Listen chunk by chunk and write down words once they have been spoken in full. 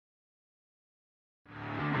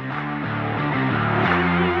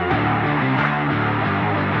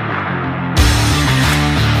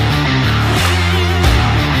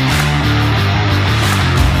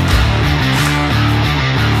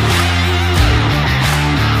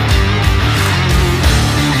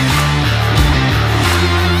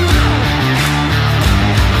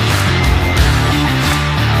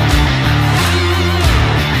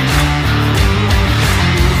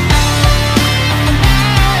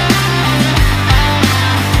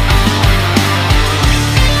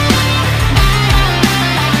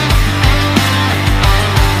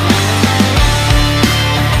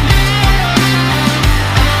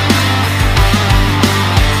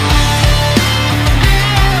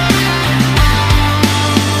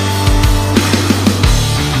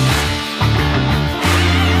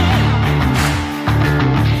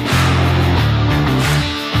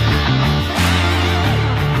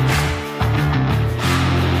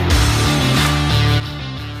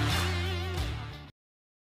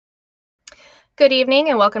Good evening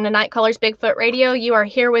and welcome to Night Callers Bigfoot Radio. You are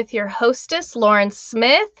here with your hostess, Lauren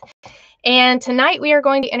Smith. And tonight we are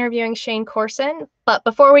going to be interviewing Shane Corson. But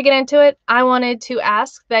before we get into it, I wanted to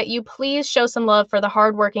ask that you please show some love for the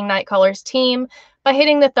hardworking Night Callers team by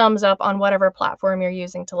hitting the thumbs up on whatever platform you're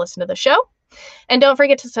using to listen to the show. And don't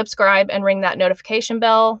forget to subscribe and ring that notification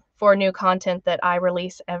bell for new content that I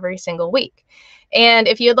release every single week. And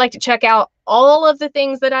if you'd like to check out all of the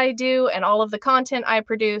things that I do and all of the content I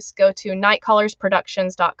produce, go to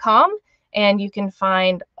nightcallersproductions.com and you can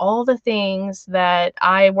find all the things that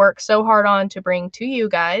I work so hard on to bring to you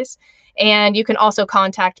guys. And you can also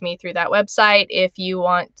contact me through that website if you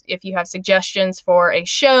have suggestions for a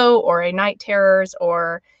show or a Night Terrors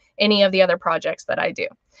or any of the other projects that I do.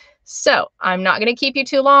 So I'm not going to keep you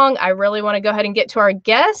too long. I really want to go ahead and get to our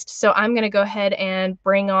guest. So I'm going to go ahead and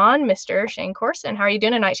bring on Mr. Shane Corson. How are you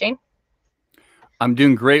doing tonight, Shane? I'm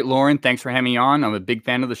doing great, Lauren. Thanks for having me on. I'm a big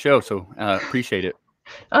fan of the show, so appreciate it.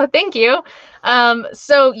 Oh, thank you.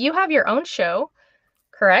 So you have your own show,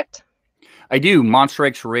 correct? I do. Monster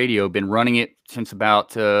X Radio. Been running it since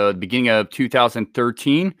about the beginning of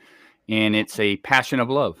 2013, and it's a passion of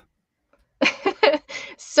love.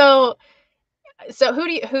 So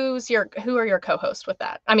who are your co-hosts with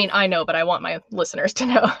that? I mean, I know, but I want my listeners to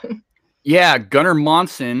know. Yeah, Gunnar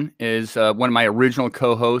Monson is one of my original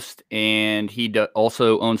co-hosts, and he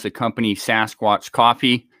also owns the company Sasquatch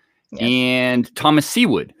Coffee. Yes. And Thomas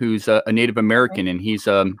Seawood, who's a Native American, and he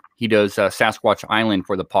does Sasquatch Island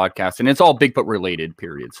for the podcast, and it's all Bigfoot related.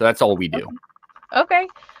 Period. So that's all we do. Okay.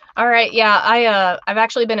 All right. Yeah, I've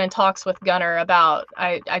actually been in talks with Gunnar about,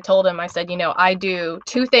 I told him, I said, I do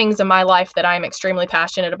two things in my life that I'm extremely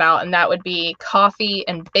passionate about, and that would be coffee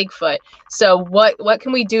and Bigfoot. So what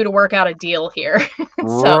can we do to work out a deal here?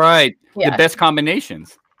 Right. Yeah. The best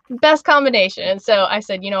combinations. Best combination. And so I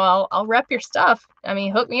said, I'll rep your stuff. I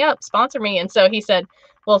mean, hook me up, sponsor me. And so he said,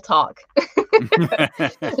 we'll talk.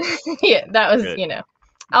 Yeah, that was, good.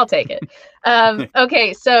 I'll take it.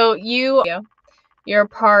 Okay. So you're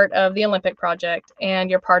part of the Olympic Project and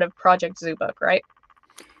you're part of Project Zoobook, right?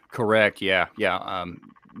 Correct. Yeah.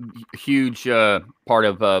 Huge part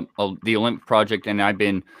of the Olympic Project. And I've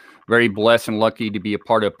been very blessed and lucky to be a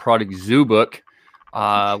part of Project Zoobook,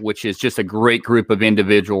 which is just a great group of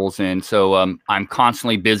individuals. And so I'm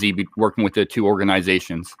constantly busy working with the two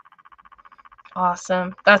organizations.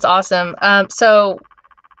 Awesome. That's awesome. So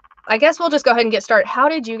I guess we'll just go ahead and get started. How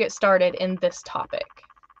did you get started in this topic?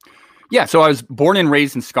 Yeah, so I was born and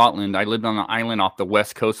raised in Scotland. I lived on an island off the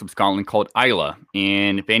west coast of Scotland called Islay.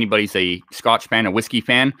 And if anybody's a Scotch fan, a whiskey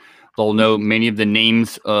fan, they'll know many of the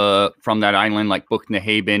names from that island, like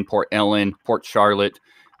Buchnahaven, Port Ellen, Port Charlotte,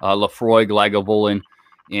 Lafroig, Lagavulin.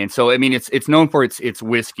 And so, I mean, it's known for its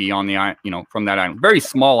whiskey on the from that island. Very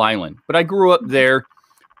small island. But I grew up there.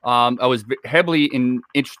 I was heavily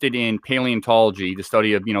interested in paleontology, the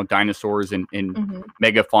study of dinosaurs and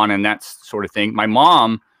megafauna and that sort of thing. My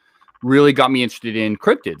mom really got me interested in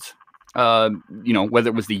cryptids, whether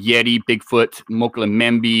it was the Yeti, Bigfoot,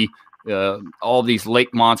 Mokele-Mbembe, all these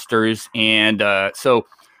lake monsters. And so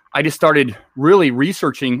I just started really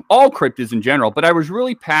researching all cryptids in general, but I was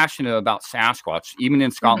really passionate about Sasquatch, even in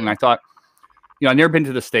Scotland. I thought, I've never been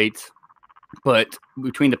to the States, but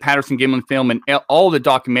between the Patterson-Gimlin film and all the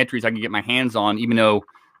documentaries I could get my hands on, even though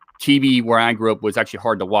TV where I grew up was actually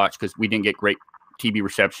hard to watch because we didn't get great TV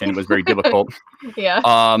reception. It was very difficult.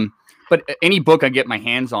 Yeah. But any book I get my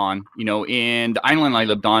hands on, in the island I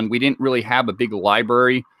lived on, we didn't really have a big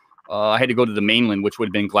library. I had to go to the mainland, which would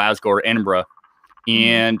have been Glasgow or Edinburgh.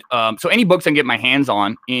 And so any books I can get my hands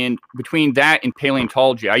on, and between that and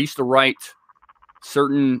paleontology, I used to write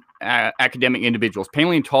certain academic individuals,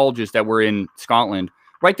 paleontologists that were in Scotland,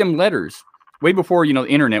 write them letters way before, the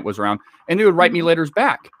internet was around, and they would write me letters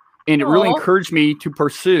back. And it really encouraged me to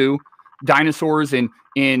pursue dinosaurs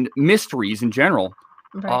and mysteries in general.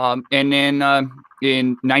 Right. And then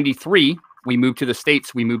in 93, we moved to the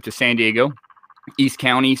States. We moved to San Diego, East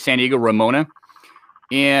County, San Diego, Ramona.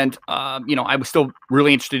 And, I was still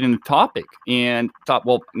really interested in the topic and thought,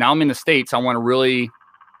 well, now I'm in the States. I want to really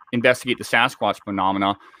investigate the Sasquatch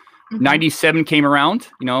phenomena. 97 came around.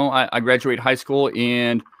 I graduated high school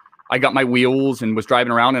and I got my wheels and was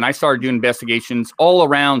driving around. And I started doing investigations all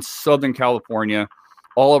around Southern California,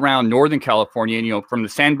 all around Northern California, from the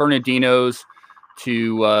San Bernardinos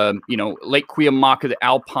to, Lake Cuyamaca, the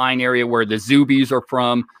Alpine area where the Zoobies are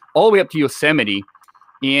from, all the way up to Yosemite.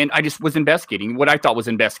 And I just was investigating what I thought was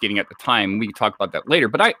investigating at the time. We can talk about that later.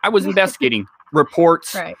 But I was investigating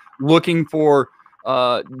reports, looking for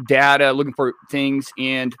data, looking for things.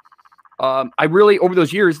 And I really, over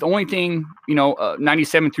those years, the only thing,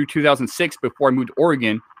 97 through 2006, before I moved to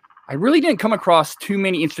Oregon, I really didn't come across too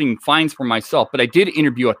many interesting finds for myself, but I did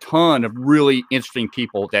interview a ton of really interesting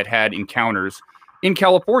people that had encounters in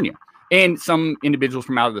California and some individuals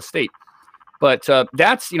from out of the state. But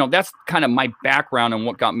that's kind of my background and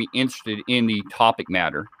what got me interested in the topic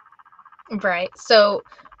matter. Right. So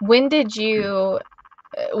when did you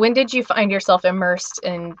find yourself immersed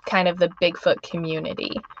in kind of the Bigfoot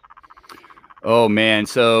community? Oh man,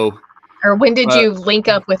 so or when did you link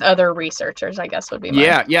up with other researchers, I guess would be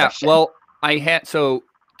my question. Well, I had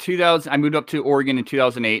 2000. I moved up to Oregon in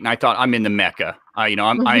 2008, and I thought I'm in the Mecca.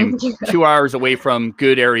 I'm 2 hours away from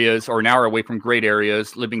good areas, or an hour away from great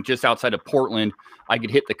areas. Living just outside of Portland, I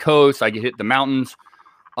could hit the coast, I could hit the mountains.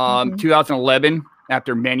 2011,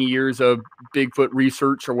 after many years of Bigfoot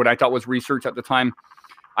research, or what I thought was research at the time,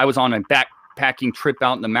 I was on a backpacking trip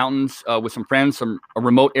out in the mountains with some friends, a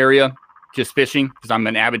remote area, just fishing because I'm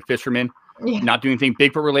an avid fisherman, not doing anything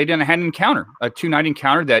Bigfoot related. And I had an encounter, a 2-night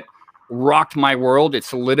encounter that rocked my world. It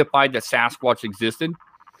solidified that Sasquatch existed.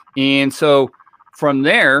 And so from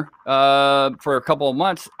there, for a couple of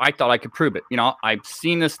months, I thought I could prove it. I've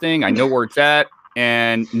seen this thing. I know where it's at.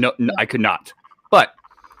 And no, I could not. But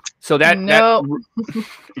so that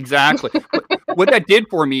exactly what that did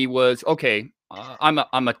for me was, okay,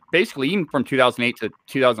 I'm basically, even from 2008 to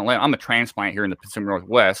 2011, I'm a transplant here in the Pacific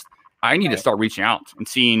Northwest. I need to start reaching out and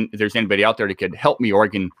seeing if there's anybody out there that could help me or I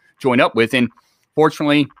can join up with. And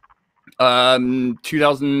fortunately, the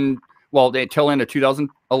tail end of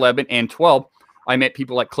 2011 and 12, I met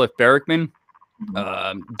people like Cliff Barrickman,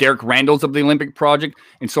 Derek Randall's of the Olympic Project.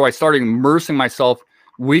 And so I started immersing myself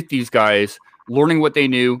with these guys, learning what they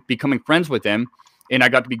knew, becoming friends with them. And I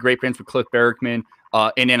got to be great friends with Cliff Barrickman.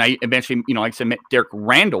 And then I eventually, like I said, met Derek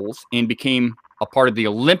Randall's and became a part of the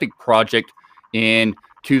Olympic Project in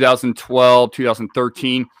 2012,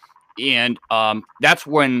 2013. And that's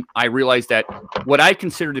when I realized that what I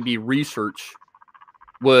considered to be research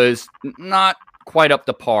was not quite up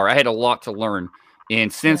to par. I had a lot to learn.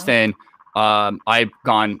 And since then, I've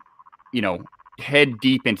gone, head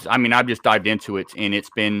deep into, I've just dived into it, and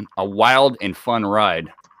it's been a wild and fun ride.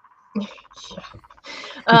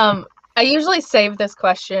 I usually save this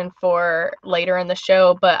question for later in the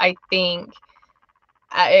show, but I think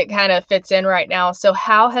it kind of fits in right now. So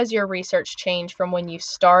how has your research changed from when you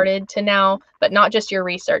started to now? But not just your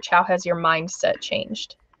research, how has your mindset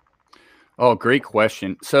changed? Oh, great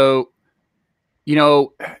question. So,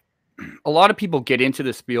 a lot of people get into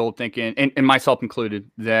this field thinking, and myself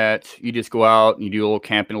included, that you just go out and you do a little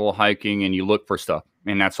camping, a little hiking, and you look for stuff.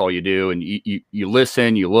 And that's all you do. And you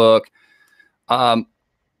listen, you look.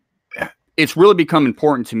 It's really become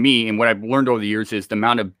important to me. And what I've learned over the years is the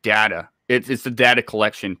amount of data. It's the data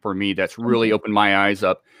collection for me that's really opened my eyes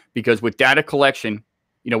up, because with data collection,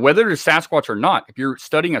 whether there's Sasquatch or not, if you're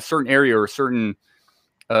studying a certain area or a certain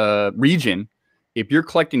region, if you're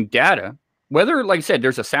collecting data, whether, like I said,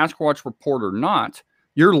 there's a Sasquatch report or not,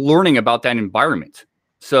 you're learning about that environment.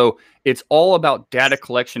 So it's all about data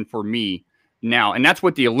collection for me now. And that's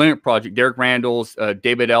what the Olympic Project, Derek Randall's,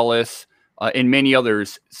 David Ellis, and many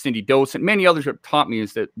others, Cindy Dose, and many others have taught me,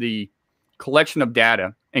 is that the collection of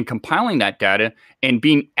data and compiling that data and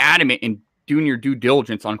being adamant and doing your due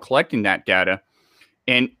diligence on collecting that data.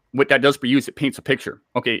 And what that does for you is it paints a picture.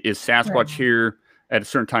 Okay, is Sasquatch here at a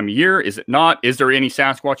certain time of year? Is it not? Is there any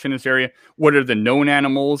Sasquatch in this area? What are the known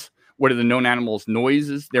animals? What are the known animals'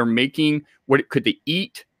 noises they're making? What could they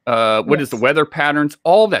eat? What is the weather patterns?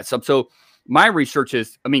 All that stuff. So my research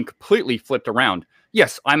is, completely flipped around.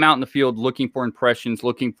 Yes, I'm out in the field looking for impressions,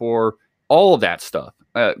 looking for all of that stuff,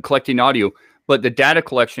 collecting audio. But the data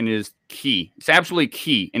collection is key. It's absolutely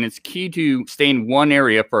key. And it's key to stay in one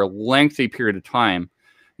area for a lengthy period of time.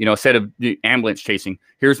 Instead of the ambulance chasing,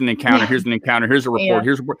 here's an encounter, here's an encounter, here's a report,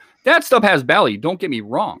 here's a report. That stuff has value. Don't get me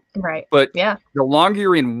wrong. Right. But the longer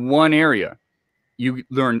you're in one area, you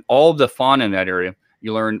learn all the fauna in that area.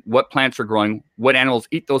 You learn what plants are growing, what animals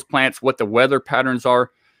eat those plants, what the weather patterns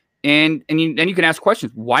are. And then you can ask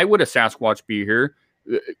questions. Why would a Sasquatch be here?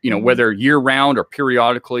 Whether year round or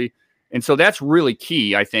periodically. And so that's really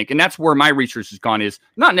key, I think. And that's where my research has gone, is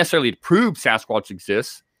not necessarily to prove Sasquatch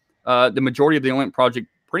exists. The majority of the Olympic Project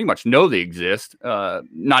pretty much know they exist.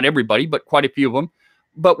 Not everybody, but quite a few of them.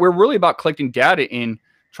 But we're really about collecting data and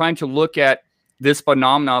trying to look at this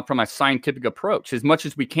phenomenon from a scientific approach as much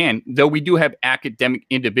as we can, though we do have academic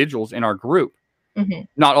individuals in our group.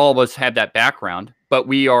 Not all of us have that background, but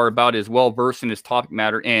we are about as well versed in this topic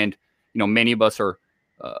matter. And, many of us are,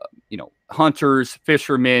 hunters,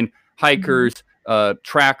 fishermen, hikers,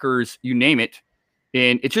 trackers, you name it.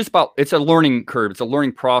 And it's just it's a learning curve. It's a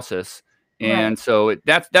learning process. And so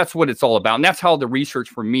that's what it's all about. And that's how the research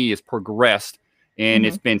for me has progressed. And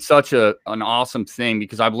it's been such an awesome thing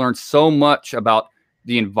because I've learned so much about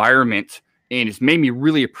the environment, and it's made me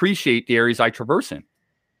really appreciate the areas I traverse in.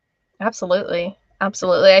 Absolutely.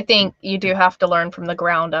 Absolutely. I think you do have to learn from the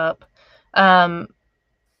ground up. I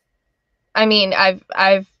mean,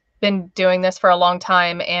 I've been doing this for a long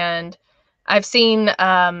time, and I've seen,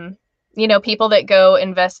 you know, people that go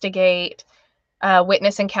investigate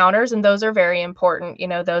witness encounters, and those are very important. You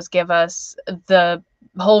know, those give us the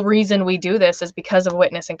whole reason we do this is because of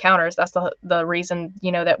witness encounters. That's the reason,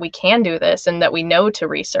 you know, that we can do this and that we know to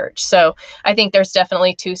research. So I think there's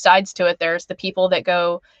definitely two sides to it. There's the people that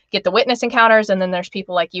go get the witness encounters, and then there's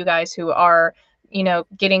people like you guys who are, you know,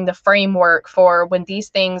 getting the framework for when these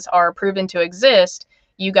things are proven to exist.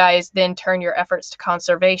 You guys then turn your efforts to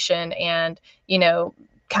conservation and, you know,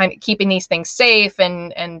 kind of keeping these things safe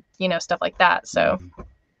and you know, stuff like that. So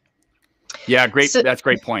yeah, great. So, that's a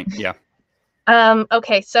great point. Yeah.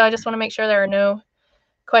 Okay, so I just want to make sure there are no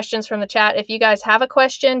questions from the chat. If you guys have a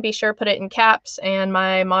question, be sure to put it in caps and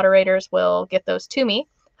my moderators will get those to me.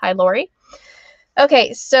 Hi, Lori.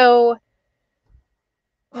 Okay, so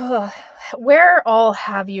where all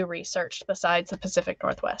have you researched besides the Pacific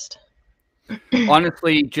Northwest?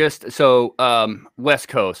 Honestly, just so West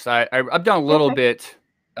Coast. I've done a little bit,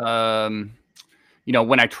 you know,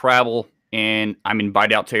 when I travel and I'm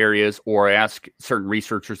invited out to areas or I ask certain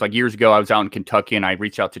researchers. Like years ago, I was out in Kentucky and I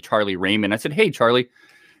reached out to Charlie Raymond. I said, hey, Charlie,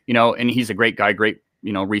 you know, and he's a great guy, great,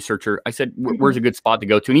 you know, researcher. I said, where's a good spot to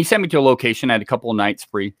go to? And he sent me to a location. I had a couple of nights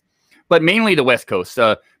free, but mainly the West Coast,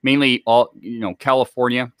 mainly all, you know,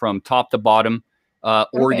 California from top to bottom,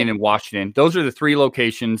 Oregon and Washington. Those are the three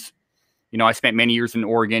locations. You know, I spent many years in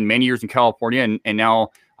Oregon, many years in California, and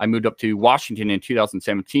now I moved up to Washington in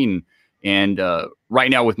 2017. And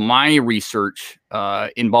right now with my research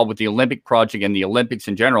involved with the Olympic project and the Olympics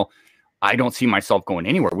in general, I don't see myself going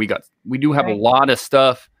anywhere. We do have a lot of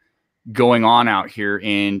stuff going on out here,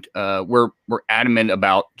 and we're adamant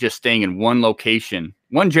about just staying in one location,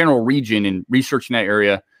 one general region, and researching that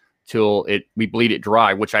area till we bleed it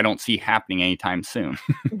dry, which I don't see happening anytime soon.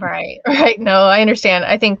 Right. No, I understand.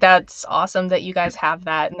 I think that's awesome that you guys have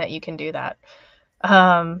that and that you can do that.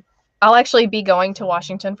 I'll actually be going to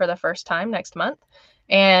Washington for the first time next month,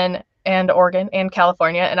 and Oregon and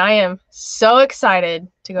California, and I am so excited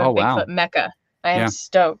to go to Bigfoot Mecca. I am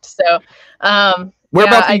stoked. So,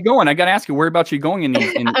 whereabouts are you going? I got to ask you, whereabouts are you going in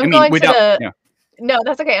these? No,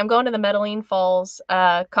 that's okay. I'm going to the Medellin Falls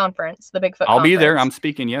conference, the Bigfoot I'll conference. be there. I'm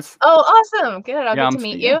speaking. Yes. Oh, awesome. Good. I'll get to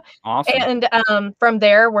meet you. Awesome. And from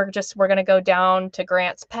there, we're going to go down to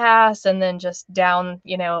Grants Pass and then just down,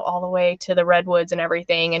 you know, all the way to the Redwoods and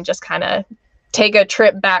everything, and just kind of take a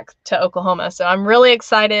trip back to Oklahoma. So I'm really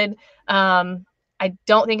excited. I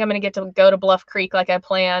don't think I'm going to get to go to Bluff Creek like I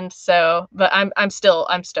planned. So, but I'm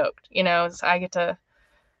stoked, you know, so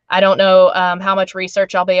I don't know how much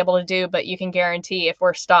research I'll be able to do, but you can guarantee if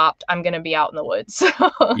we're stopped, I'm going to be out in the woods. So,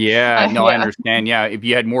 I understand. Yeah. If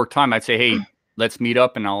you had more time, I'd say, hey, let's meet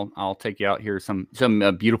up and I'll take you out here some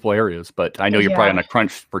beautiful areas, but I know you're probably on a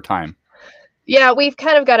crunch for time. Yeah, we've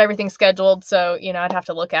kind of got everything scheduled. So, you know, I'd have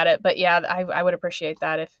to look at it, but yeah, I would appreciate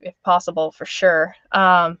that if possible, for sure.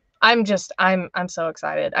 I'm so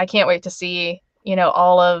excited. I can't wait to see, you know,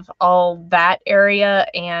 all that area,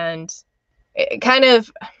 and it kind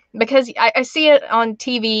of, because I see it on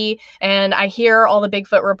TV and I hear all the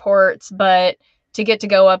Bigfoot reports, but to get to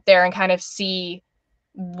go up there and kind of see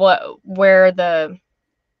what the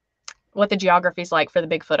geography's like for the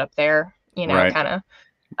Bigfoot up there, you know, kind of,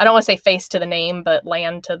 I don't want to say face to the name, but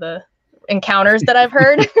land to the encounters that I've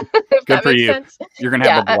heard. If that makes sense. You're gonna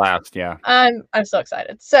have a blast. I'm so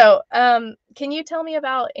excited. So can you tell me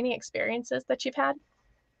about any experiences that you've had?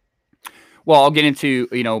 Well, I'll get into,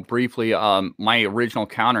 you know, briefly my original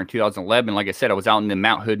encounter in 2011. Like I said, I was out in the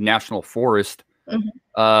Mount Hood National Forest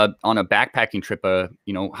on a backpacking trip,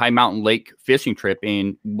 you know, high mountain lake fishing trip,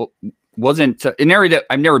 and wasn't an area that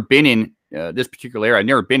I've never been in. This particular area I've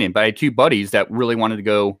never been in, but I had two buddies that really wanted to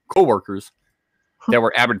go, coworkers that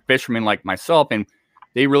were avid fishermen like myself, and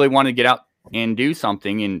they really wanted to get out and do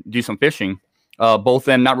something and do some fishing. Both of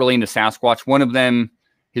them not really into Sasquatch. One of them,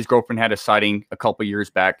 his girlfriend had a sighting a couple years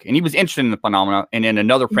back, and he was interested in the phenomena. And then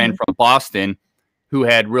another friend from Boston who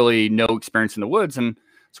had really no experience in the woods. And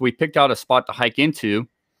so we picked out a spot to hike into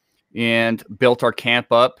and built our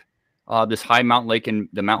camp up, this high mountain lake in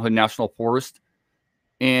the Mount Hood National Forest.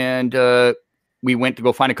 And we went to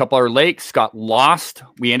go find a couple other lakes, got lost.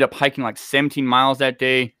 We ended up hiking like 17 miles that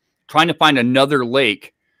day, trying to find another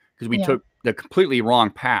lake because we took the completely wrong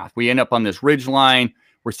path. We end up on this ridge line.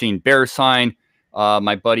 We're seeing bear sign.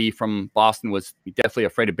 My buddy from Boston was definitely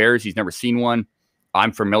afraid of bears. He's never seen one.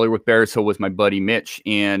 I'm familiar with bears. So was my buddy Mitch,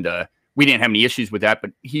 and we didn't have any issues with that.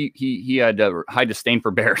 But he had high disdain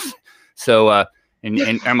for bears. So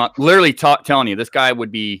and I'm literally telling you, this guy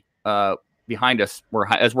would be behind us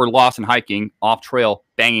as we're lost and hiking off trail,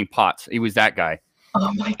 banging pots. He was that guy.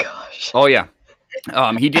 Oh my gosh. Oh yeah.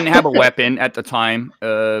 He didn't have a weapon at the time.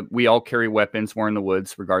 We all carry weapons. We're in the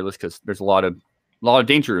woods, regardless, because there's a lot of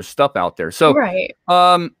dangerous stuff out there. So, right.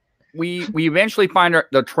 We eventually find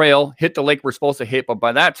the trail, hit the lake we're supposed to hit, but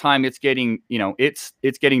by that time it's getting, it's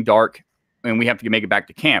getting dark, and we have to make it back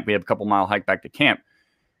to camp. We have a couple mile hike back to camp.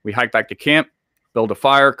 We hike back to camp, build a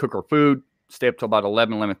fire, cook our food, stay up till about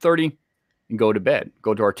 11:30, and go to bed.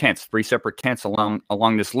 Go to our tents, 3 separate tents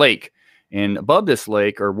along this lake. And above this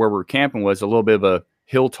lake, or where we're camping, was a little bit of a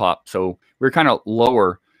hilltop. So we were kind of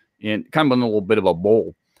lower and kind of in a little bit of a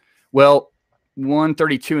bowl. Well,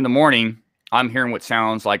 1:32 in the morning, I'm hearing what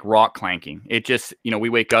sounds like rock clanking. It just, we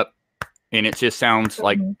wake up and it just sounds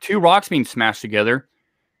like 2 rocks being smashed together.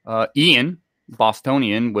 Ian,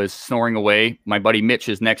 Bostonian, was snoring away. My buddy Mitch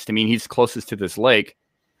is next to me, and he's closest to this lake.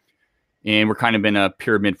 And we're kind of in a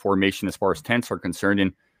pyramid formation as far as tents are concerned.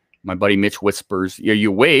 And my buddy Mitch whispers, "Are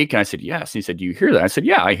you awake?" And I said, "Yes." And he said, "Do you hear that?" I said,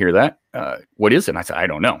 "Yeah, I hear that." What is it? And I said, "I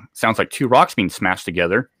don't know. It sounds like 2 rocks being smashed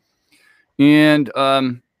together." And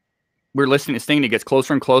we're listening to this thing, and it gets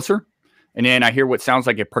closer and closer. And then I hear what sounds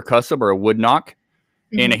like a percussive or a wood knock.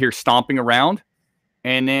 And I hear stomping around.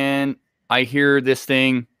 And then I hear this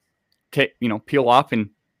thing peel off,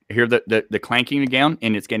 and I hear the clanking again,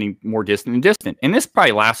 and it's getting more distant and distant. And this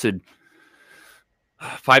probably lasted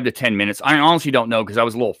 5 to 10 minutes. I honestly don't know, because I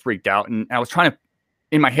was a little freaked out, and I was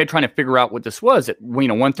in my head trying to figure out what this was at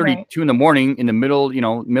 1:32 in the morning, in the middle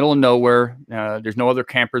of nowhere. There's no other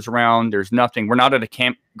campers around. There's nothing. We're not at a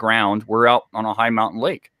campground. We're out on a high mountain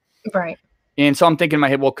lake. Right. And so I'm thinking in my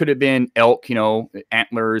head, well, could it have been elk,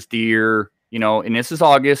 antlers, deer, and this is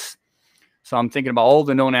August. So I'm thinking about all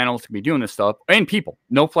the known animals to be doing this stuff, and people.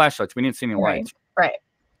 No flashlights. We didn't see any lights. Right.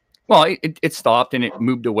 Well, it stopped, and it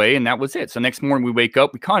moved away, and that was it. So next morning we wake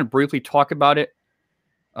up, we kind of briefly talk about it.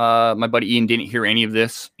 My buddy Ian didn't hear any of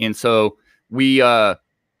this. And so we're on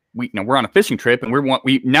a fishing trip, and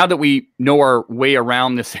now that we know our way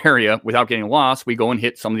around this area without getting lost, we go and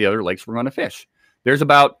hit some of the other lakes we're going to fish. There's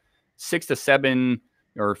about 6 to 7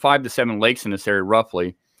 or 5 to 7 lakes in this area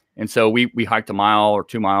roughly. And so we hiked a mile or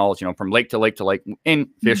 2 miles, from lake to lake to lake, and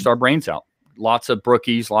fished our brains out. Lots of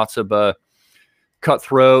brookies, lots of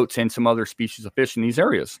cutthroats, and some other species of fish in these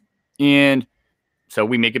areas. And so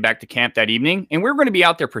we make it back to camp that evening, and we're going to be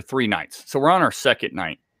out there for 3 nights. So we're on our second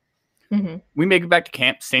night. We make it back to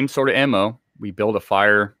camp, same sort of MO. We build a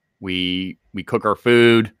fire. We cook our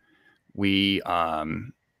food. We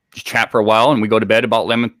just chat for a while, and we go to bed about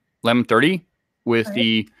 11:30 with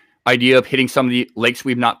the idea of hitting some of the lakes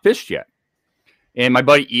we've not fished yet. And my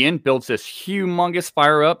buddy Ian builds this humongous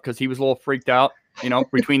fire up, because he was a little freaked out,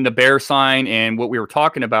 between the bear sign and what we were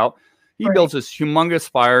talking about. He builds this humongous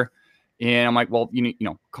fire. And I'm like, well,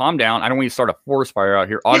 calm down. I don't want you to start a forest fire out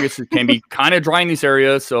here. August can be kind of dry in these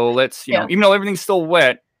areas. So let's, even though everything's still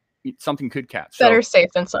wet, something could catch. Better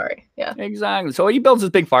safe than sorry. Yeah, exactly. So he builds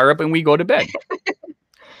this big fire up, and we go to bed.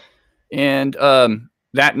 And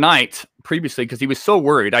that night previously, because he was so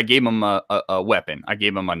worried, I gave him a weapon. I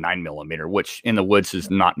gave him a 9mm, which in the woods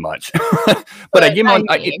is not much. But I gave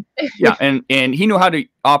him and he knew how to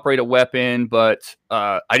operate a weapon, but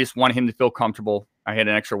I just wanted him to feel comfortable. I had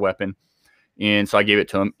an extra weapon. And so I gave it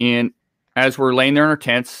to him. And as we're laying there in our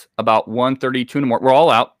tents, about 1:32 in the morning, we're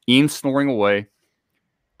all out, Ian's snoring away.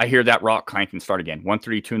 I hear that rock clanking start again,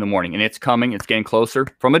 1:32 in the morning. And it's coming. It's getting closer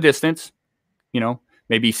from a distance,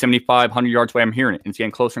 maybe 75, 100 yards away. I'm hearing it. It's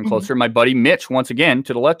getting closer and closer. My buddy Mitch, once again,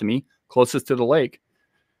 to the left of me, closest to the lake,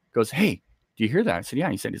 goes, "Hey, do you hear that?" I said,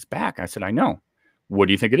 "Yeah." He said, "It's back." I said, "I know." "What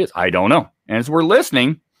do you think it is?" "I don't know." And as we're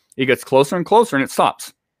listening, it gets closer and closer, and it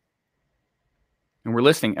stops. And we're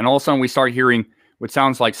listening, and all of a sudden we start hearing what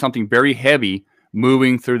sounds like something very heavy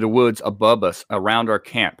moving through the woods above us around our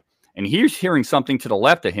camp. And he's hearing something to the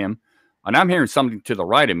left of him, and I'm hearing something to the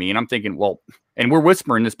right of me. And I'm thinking, well, and we're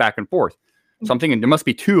whispering this back and forth. So I'm thinking there must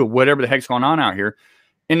be 2 of whatever the heck's going on out here.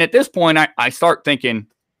 And at this point, I start thinking,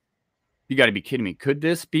 you got to be kidding me. Could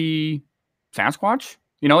this be Sasquatch?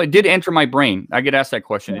 It did enter my brain. I get asked that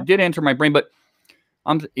question. It did enter my brain, but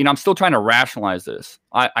I'm still trying to rationalize this.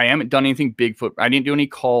 I haven't done anything Bigfoot. I didn't do any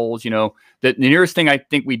calls. The nearest thing I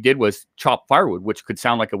think we did was chop firewood, which could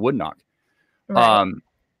sound like a wood knock. Right.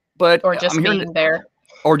 But or just being there.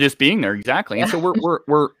 Or just being there, exactly. Yeah. And so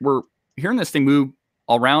we're hearing this thing move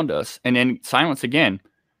around us, and then silence again.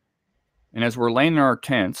 And as we're laying in our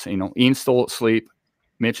tents, Ian's still asleep,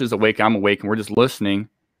 Mitch is awake, I'm awake, and we're just listening.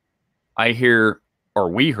 I hear or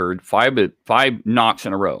we heard five knocks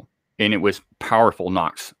in a row, and it was powerful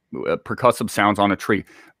knocks, percussive sounds on a tree.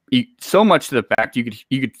 So much to the fact you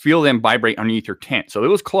could feel them vibrate underneath your tent. So it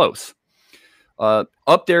was close.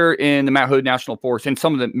 Up there in the Mount Hood National Forest,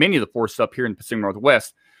 and many of the forests up here in the Pacific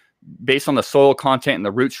Northwest, based on the soil content and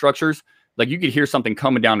the root structures, like you could hear something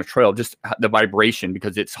coming down the trail, just the vibration,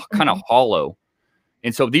 because it's kind of hollow.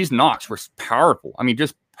 And so these knocks were powerful. I mean,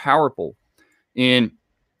 just powerful. And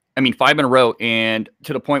I mean, 5 in a row, and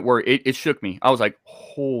to the point where it shook me. I was like,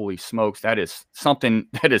 holy smokes, that is something,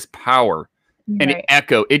 that is power. And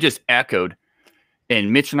it just echoed.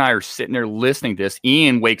 And Mitch and I are sitting there listening to this.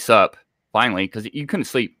 Ian wakes up finally, because you couldn't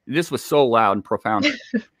sleep. This was so loud and profound.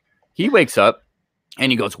 He wakes up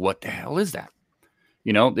and he goes, what the hell is that?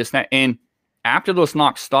 You know, this, that. And after those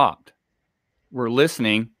knocks stopped, we're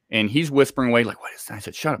listening, and he's whispering away, like, what is that? I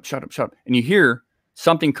said, shut up, shut up, shut up. And you hear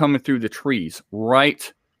something coming through the trees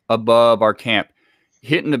right above our camp,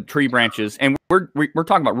 hitting the tree branches. And we're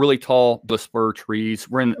talking about really tall spur trees.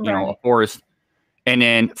 We're in, you know, a forest. And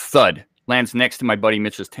then thud, lands next to my buddy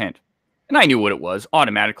Mitch's tent. And I knew what it was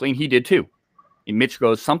automatically, and he did too. And Mitch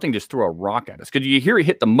goes, something just threw a rock at us. Because you hear it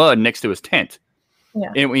hit the mud next to his tent.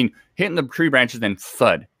 Yeah. And I mean, hitting the tree branches, then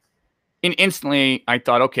thud. And instantly I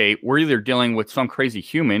thought, okay, we're either dealing with some crazy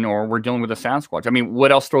human or we're dealing with a Sasquatch. I mean,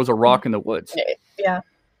 what else throws a rock in the woods? Yeah.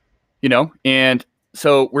 You know, and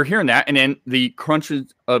so we're hearing that. And then the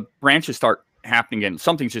crunches of branches start happening again.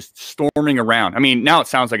 Something's just storming around. I mean, now it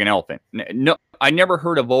sounds like an elephant. No, I never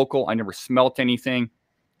heard a vocal. I never smelt anything.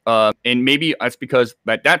 And maybe that's because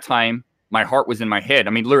at that time, my heart was in my head.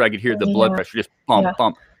 I mean, literally, I could hear the blood pressure just pump,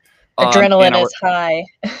 pump. Adrenaline is high.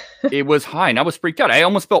 It was high, and I was freaked out. I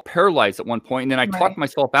almost felt paralyzed at one point, and then I talked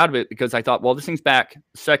myself out of it because I thought, well, this thing's back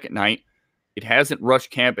the second night. It hasn't rushed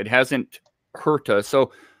camp. It hasn't hurt us.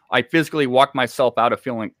 So I physically walked myself out of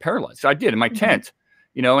feeling paralyzed. So I did in my tent,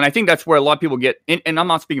 you know, and I think that's where a lot of people get, and I'm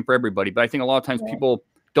not speaking for everybody, but I think a lot of times people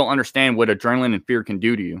don't understand what adrenaline and fear can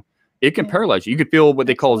do to you. It can paralyze you. You could feel what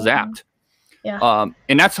they call zapped. Yeah.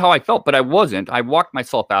 And that's how I felt, but I wasn't. I walked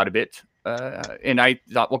myself out of it. And I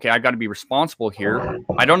thought, okay, I got to be responsible here.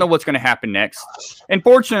 I don't know what's going to happen next. And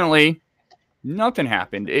fortunately, nothing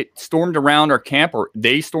happened. It stormed around our camp, or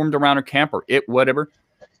they stormed around our camp, or whatever.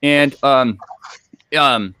 And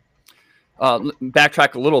backtrack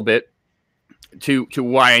a little bit to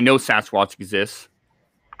why I know Sasquatch exists.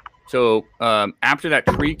 So after that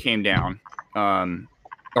tree came down,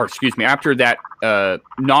 or excuse me, after that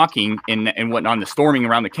knocking and whatnot, the storming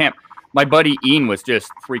around the camp, my buddy Ian was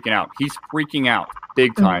just freaking out. He's freaking out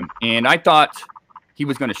big time. And I thought he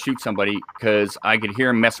was going to shoot somebody because I could hear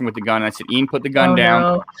him messing with the gun. And I said, Ian, put the gun down.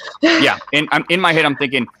 No. Yeah. And I'm in my head, I'm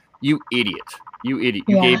thinking, you idiot. You idiot.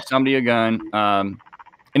 You gave somebody a gun. And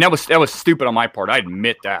that was stupid on my part. I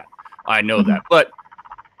admit that. I know that. But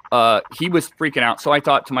he was freaking out. So I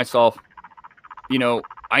thought to myself, you know,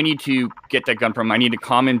 I need to get that gun from him. I need to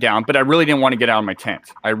calm him down. But I really didn't want to get out of my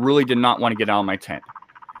tent. I really did not want to get out of my tent.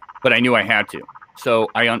 But I knew I had to. So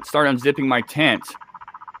I started unzipping my tent,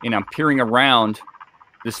 and I'm peering around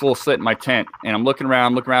this little slit in my tent. And I'm looking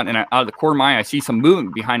around, and out of the corner of my eye, I see some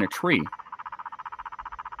movement behind a tree.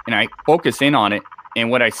 And I focus in on it.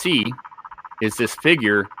 And what I see is this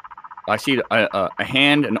figure. I see a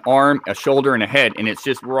hand, an arm, a shoulder, and a head. And it's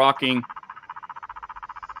just rocking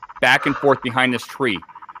back and forth behind this tree.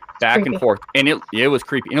 Back and forth. And it was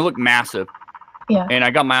creepy. And it looked massive. Yeah. And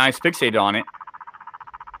I got my eyes fixated on it.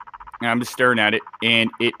 And I'm just staring at it, and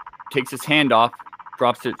it takes its hand off,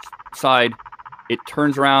 drops its side. It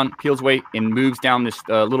turns around, peels away, and moves down this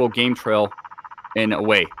little game trail and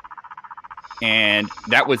away. And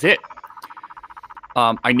that was it.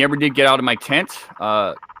 I never did get out of my tent.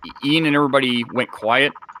 Ian and everybody went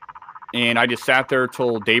quiet, and I just sat there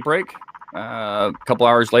till daybreak. A couple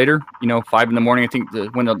hours later, 5 in the morning, I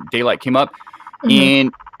think, when the daylight came up.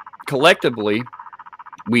 And collectively,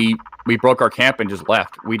 we broke our camp and just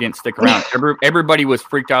left. We didn't stick around. Everybody was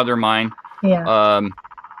freaked out of their mind. Yeah.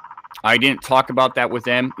 I didn't talk about that with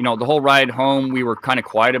them. The whole ride home, we were kind of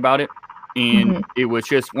quiet about it. And it was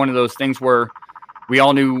just one of those things where we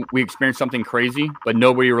all knew we experienced something crazy, but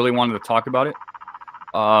nobody really wanted to talk about it.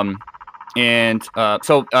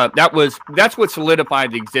 So that's what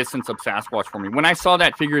solidified the existence of Sasquatch for me. When I saw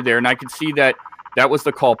that figure there, and I could see that was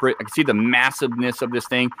the culprit. I could see the massiveness of this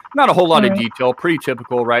thing. Not a whole lot of detail, pretty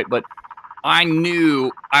typical, right? But I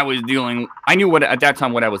knew I knew at that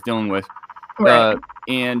time what I was dealing with. Right.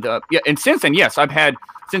 And since then, yes,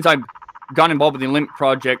 since I've gotten involved with the Limit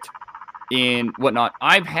Project and whatnot,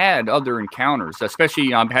 I've had other encounters,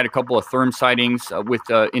 especially I've had a couple of therm sightings with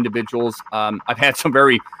individuals. I've had some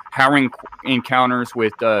very harrowing encounters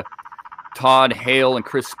with Todd Hale and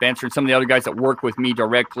Chris Spencer and some of the other guys that work with me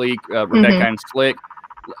directly, Rebecca and Slick,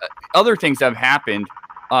 other things have happened.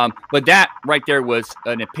 But that right there was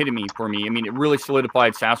an epitome for me. I mean, it really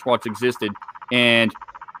solidified Sasquatch existed, and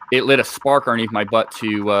it lit a spark underneath my butt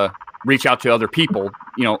to reach out to other people.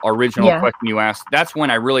 You know, original question you asked. That's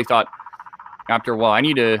when I really thought, after a while, I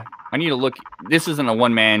need to look. This isn't a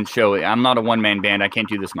one-man show. I'm not a one-man band. I can't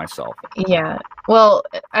do this myself. Yeah. Well,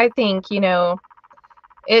 I think, you know,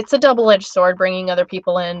 it's a double-edged sword bringing other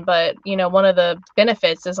people in, but, you know, one of the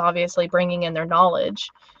benefits is obviously bringing in their knowledge,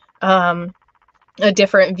 a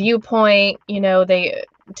different viewpoint. You know,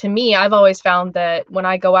 to me, I've always found that when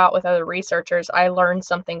I go out with other researchers, I learn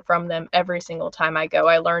something from them every single time I go.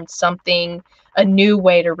 I learn something, a new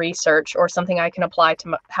way to research, or something I can apply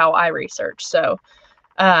to how I research. So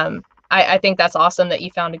I think that's awesome that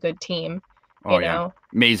you found a good team. Oh, you know?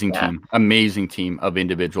 Amazing team of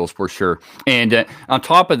individuals for sure. And on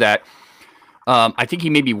top of that, I think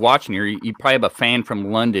he may be watching here. You probably have a fan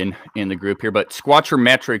from London in the group here, but Squatcher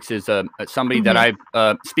Metrics is somebody that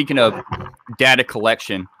I've, speaking of data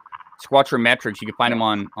collection, Squatcher Metrics, you can find him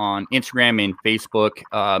on Instagram and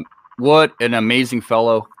Facebook. What an amazing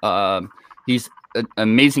fellow. He's an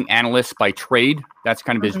amazing analyst by trade. That's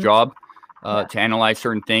kind of his job, to analyze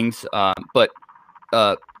certain things. But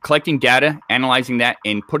collecting data, analyzing that,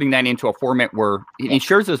 and putting that into a format where he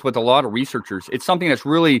shares this with a lot of researchers. It's something that's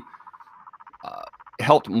really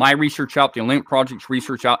helped my research out, the Olympic Project's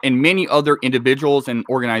research out, and many other individuals and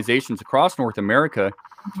organizations across North America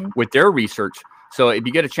with their research. So if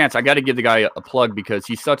you get a chance, I got to give the guy a plug because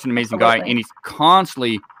he's such an amazing guy, and he's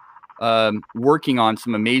constantly working on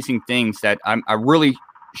some amazing things that I'm really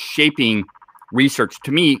shaping research.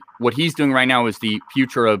 To me, what he's doing right now is the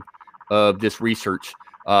future of this research,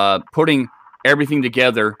 putting everything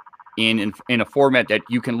together in a format that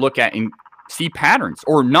you can look at and see patterns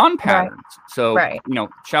or non-patterns. So, you know,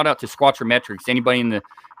 shout out to Squatcher Metrics. Anybody in the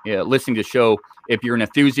listening to the show, if you're an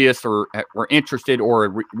enthusiast or interested or a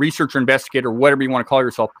researcher, investigator, whatever you want to call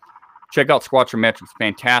yourself, check out Squatcher Metrics.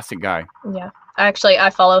 Fantastic guy. Yeah. Actually, I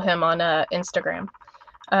follow him on Instagram.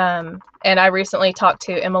 And I recently talked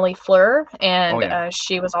to Emily Fleur, and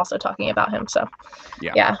she was also talking about him. So,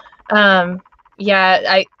 I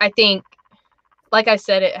think, like I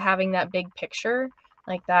said, having that big picture,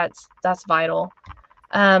 like that's vital.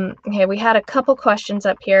 Okay, we had a couple questions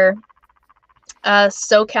up here.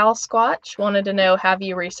 SoCal Squatch wanted to know, have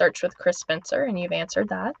you researched with Chris Spencer? And you've answered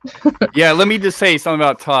that. Yeah, let me just say something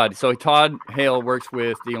about Todd. So Todd Hale works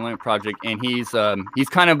with the Olympic Project, and he's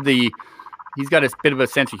kind of he's got a bit of a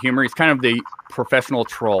sense of humor. He's kind of the professional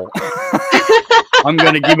troll. I'm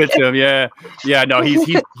gonna give it to him. Yeah. No,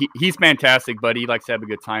 he's fantastic, but he likes to have a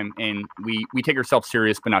good time, and we take ourselves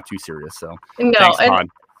serious, but not too serious. So thanks, Todd.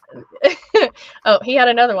 Oh, he had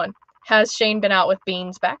another one. Has Shane been out with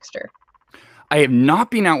Beans Baxter? I have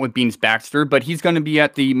not been out with Beans Baxter, but he's going to be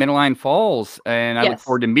at the Mid-Line Falls, and I look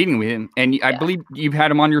forward to meeting with him. And I believe you've had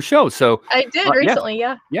him on your show. So I did recently,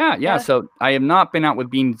 yeah. So I have not been out with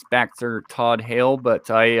Beans Baxter, Todd Hale, but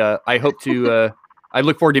I hope to. I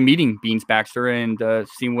look forward to meeting Beans Baxter and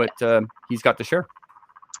seeing what he's got to share.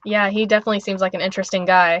 Yeah, he definitely seems like an interesting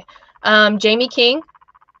guy. Jamie King,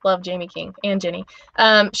 love Jamie King and Jenny.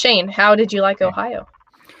 Shane, how did you like Ohio?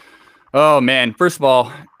 Oh, man. First of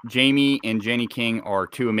all, Jamie and Jenny King are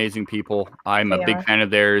two amazing people. I'm a big fan of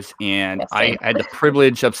theirs, and I had the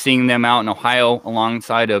privilege of seeing them out in Ohio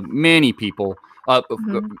alongside of many people,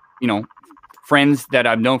 you know, friends that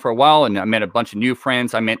I've known for a while, and I met a bunch of new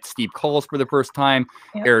friends. I met Steve Coles for the first time,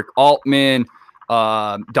 Eric Altman,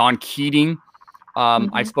 Don Keating.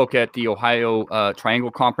 I spoke at the Ohio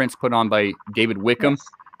Triangle Conference put on by David Wickham,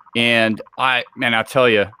 and I'll tell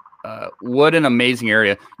you, what an amazing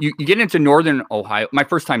area. You get into northern Ohio. My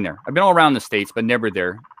first time there. I've been all around the states, but never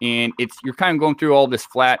there. And you're kind of going through all this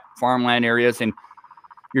flat farmland areas, and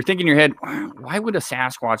you're thinking in your head, why would a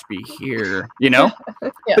Sasquatch be here? You know?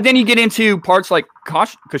 But then you get into parts like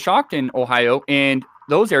Coshocton, Ohio, and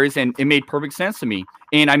those areas, and it made perfect sense to me.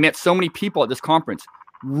 And I met so many people at this conference.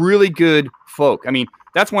 Really good folk. I mean,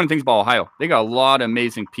 that's one of the things about Ohio. They got a lot of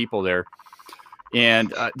amazing people there.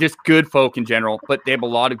 And just good folk in general, but they have a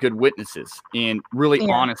lot of good witnesses and really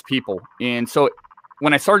honest people. And so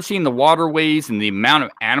when I started seeing the waterways and the amount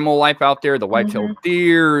of animal life out there, the white-tailed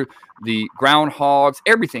deer, the groundhogs,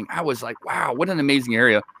 everything, I was like, wow, what an amazing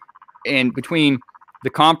area. And between the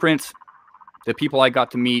conference, the people I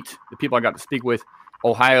got to meet, the people I got to speak with,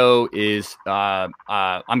 Ohio is I'm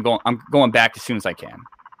going back as soon as I can.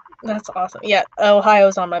 That's awesome. Yeah,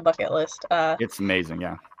 Ohio's on my bucket list. It's amazing,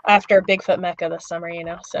 yeah. After Bigfoot Mecca this summer, you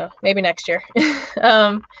know, so maybe next year.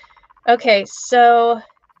 Okay, so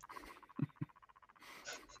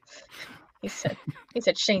He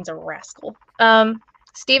said Shane's a rascal.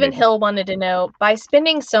 Stephen Maybe. Hill wanted to know, by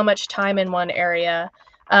spending so much time in one area,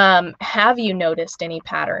 have you noticed any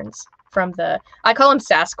patterns from the, I call him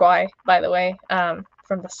Sasquatch, by the way,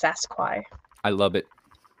 from the Sasquatch. I love it.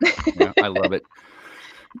 Yeah, I love it.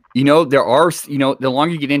 You know, there are, you know, the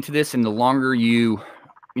longer you get into this and the longer you're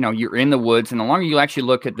in the woods and the longer you actually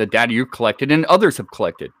look at the data you've collected and others have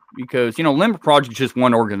collected, because, you know, Limber Project is just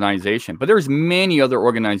one organization, but there's many other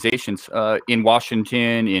organizations in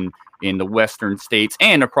Washington, in the Western states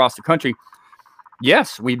and across the country.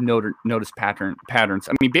 Yes, we've noticed patterns.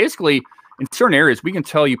 I mean, basically in certain areas, we can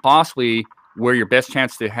tell you possibly where your best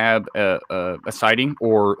chance to have a sighting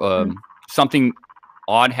or something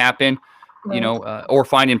odd happen. Right. You know, or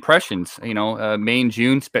find impressions, you know, May and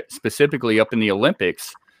June specifically up in the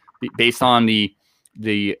Olympics, based on the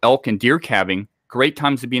elk and deer calving. Great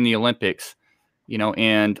times to be in the Olympics, you know,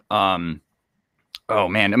 and oh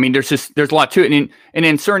man, I mean, there's a lot to it. And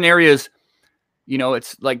in certain areas, you know,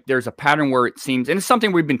 it's like there's a pattern where it seems, and it's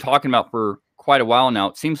something we've been talking about for quite a while now.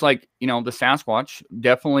 It seems like, you know, the Sasquatch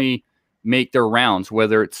definitely make their rounds,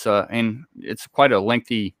 whether it's and it's quite a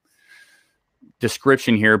lengthy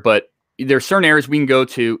description here, but there's certain areas we can go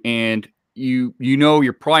to and you know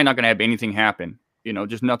you're probably not going to have anything happen, you know,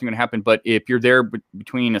 just nothing going to happen. But if you're there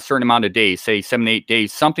between a certain amount of days, say 7 to 8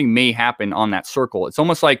 days, something may happen on that circle. It's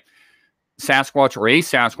almost like Sasquatch or a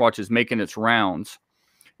Sasquatch is making its rounds.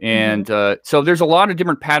 And so there's a lot of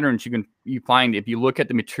different patterns you find if you look at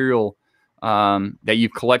the material that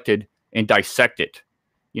you've collected and dissect it,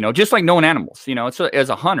 you know, just like knowing animals, you know, it's as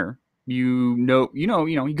a hunter, you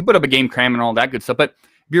can put up a game cam and all that good stuff, but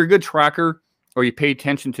if you're a good tracker or you pay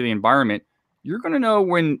attention to the environment, you're going to know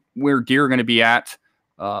where deer are going to be at,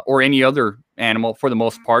 or any other animal for the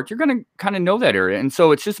most part. You're going to kind of know that area. And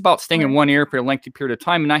so it's just about staying in one area for a lengthy period of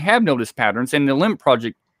time. And I have noticed patterns, and the Limb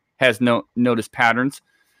Project has noticed patterns.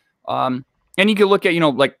 And you can look at, you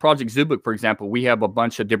know, like Project Zoobook, for example. We have a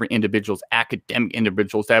bunch of different individuals, academic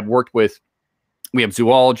individuals that have worked with, we have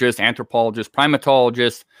zoologists, anthropologists,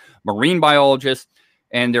 primatologists, marine biologists,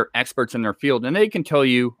 and they're experts in their field, and they can tell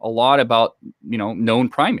you a lot about, you know, known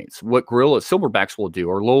primates, what gorillas, silverbacks will do,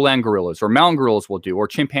 or lowland gorillas, or mountain gorillas will do, or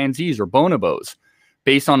chimpanzees, or bonobos,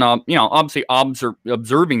 based on, you know, obviously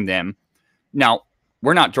observing them. Now,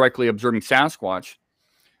 we're not directly observing Sasquatch,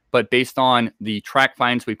 but based on the track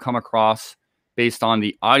finds we've come across, based on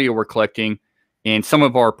the audio we're collecting, and some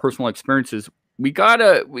of our personal experiences,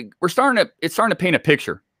 it's starting to paint a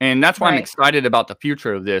picture, and that's why I'm excited about the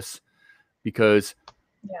future of this, because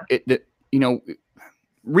you know,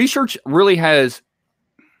 research really has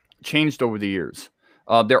changed over the years.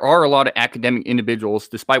 There are a lot of academic individuals,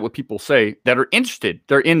 despite what people say, that are interested.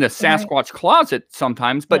 They're in the Sasquatch closet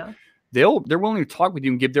sometimes, but they're willing to talk with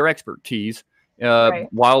you and give their expertise,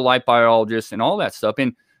 wildlife biologists and all that stuff.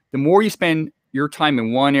 And the more you spend your time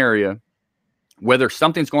in one area, whether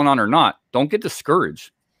something's going on or not, don't get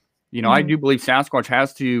discouraged. You know, I do believe Sasquatch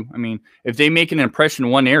has to, I mean, if they make an impression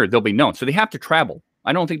in one area, they'll be known. So they have to travel.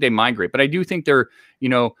 I don't think they migrate, but I do think they're, you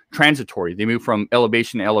know, transitory. They move from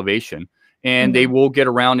elevation to elevation, and they will get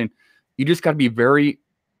around, and you just got to be very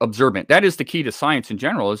observant. That is the key to science in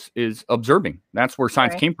general, is observing. That's where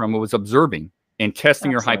science came from. It was observing and testing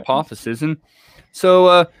your hypothesis. And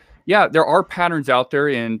so, yeah, there are patterns out there,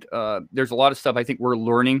 and there's a lot of stuff I think we're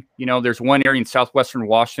learning. You know, there's one area in southwestern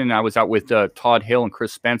Washington. I was out with Todd Hill and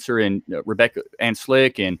Chris Spencer and Rebecca Ann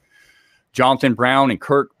Slick and Jonathan Brown and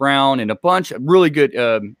Kirk Brown and a bunch of really good,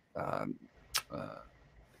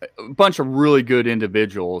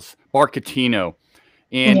 individuals, Barcatino.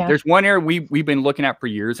 And there's one area we've been looking at for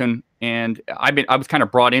years, and I was kind of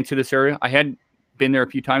brought into this area. I hadn't been there a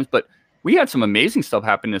few times, but we had some amazing stuff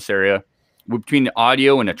happen in this area between the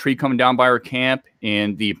audio and a tree coming down by our camp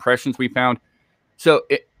and the impressions we found. So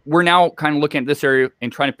we're now kind of looking at this area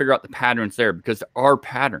and trying to figure out the patterns there, because there are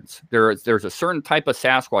patterns. There's a certain type of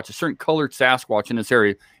Sasquatch, a certain colored Sasquatch in this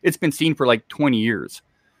area. It's been seen for like 20 years,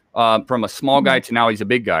 from a small guy to now he's a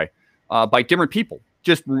big guy, by different people,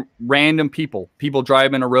 just random people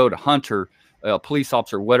driving a road, a hunter, a police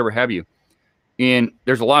officer, whatever have you. And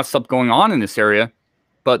there's a lot of stuff going on in this area,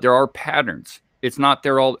 but there are patterns. It's not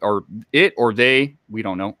there all, or it or they, we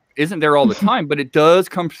don't know, isn't there all the time, but it does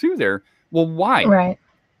come through there. Well, why? Right.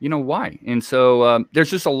 You know why? And so there's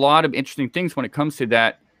just a lot of interesting things when it comes to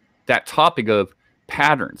that topic of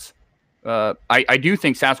patterns. I do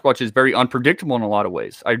think Sasquatch is very unpredictable in a lot of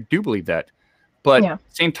ways. I do believe that. But at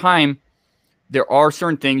the same time, there are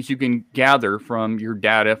certain things you can gather from your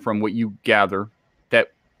data, from what you gather,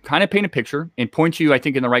 that kind of paint a picture and point you, I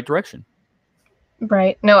think, in the right direction.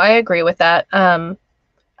 Right. No, I agree with that.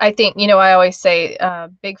 I think, you know, I always say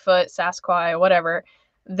Bigfoot, Sasquatch, whatever,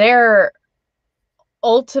 their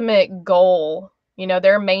ultimate goal, you know,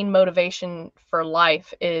 their main motivation for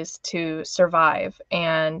life is to survive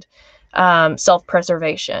and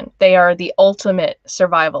self-preservation. They are the ultimate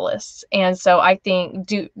survivalists. And so I think,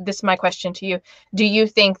 this is my question to you. Do you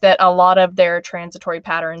think that a lot of their transitory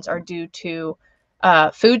patterns are due to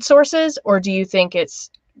food sources, or do you think it's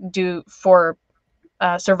due for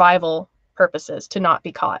survival purposes to not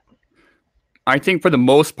be caught? I think for the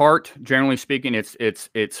most part, generally speaking,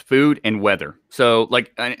 it's food and weather. So,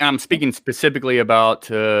 like, I'm speaking specifically about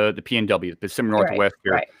the PNW, the Pacific Northwest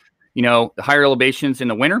here. Right. You know, the higher elevations in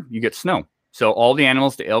the winter, you get snow. So all the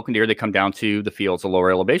animals, the elk and deer, they come down to the fields, the lower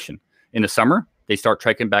elevation. In the summer, they start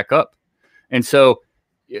trekking back up, and so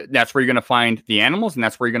that's where you're going to find the animals, and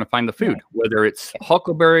that's where you're going to find the food. Right. Whether it's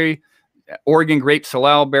huckleberry, Oregon grape,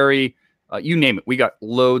 salal berry, you name it. We got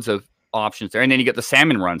loads of options there. And then you get the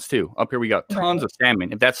salmon runs too. Up here we got tons of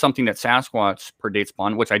salmon. If that's something that Sasquatch predates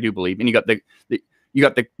upon, which I do believe, and you got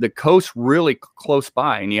the coast really close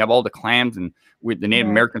by, and you have all the clams, and the Native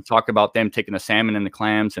Americans talk about them taking the salmon and the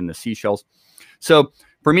clams and the seashells. So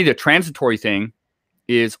for me, the transitory thing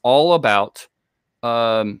is all about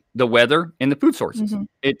the weather and the food sources.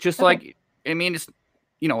 It just like, I mean, it's,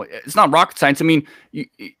 you know, it's not rocket science. I mean,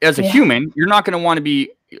 as a human, you're not going to want to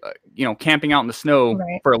be, you know, camping out in the snow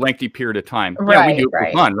for a lengthy period of time. Yeah, we do it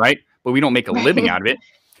for fun, right? But we don't make a living out of it.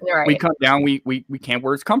 We come down, we camp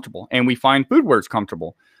where it's comfortable, and we find food where it's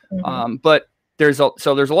comfortable. But there's a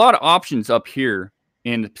lot of options up here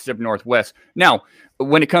in the Pacific Northwest. Now,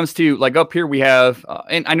 when it comes to, like, up here, we have,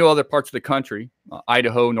 and I know other parts of the country,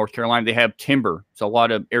 Idaho, North Carolina, they have timber. So a lot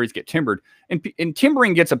of areas get timbered, and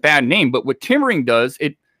timbering gets a bad name. But what timbering does,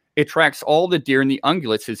 it attracts all the deer and the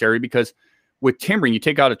ungulates to this area, because with timbering, you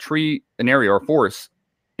take out a tree, an area, or a forest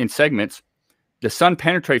in segments, the sun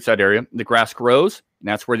penetrates that area, the grass grows, and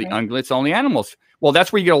that's where the ungulates, all the animals. Well,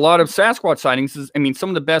 that's where you get a lot of Sasquatch sightings. I mean, some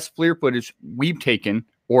of the best FLIR footage we've taken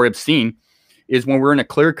or have seen is when we're in a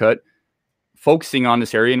clear cut, focusing on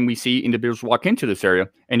this area, and we see individuals walk into this area,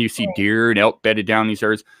 and you see deer and elk bedded down in these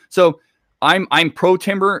areas. So I'm pro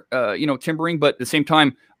timber, you know, timbering, but at the same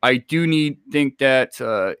time, I do think that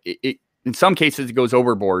in some cases it goes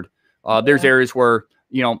overboard. There's areas where,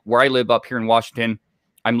 you know, where I live up here in Washington,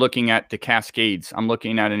 I'm looking at the Cascades. I'm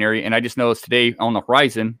looking at an area, and I just noticed today on the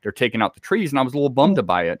horizon, they're taking out the trees, and I was a little bummed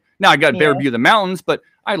by it. Now, I got a better view of the mountains, but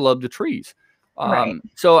I love the trees.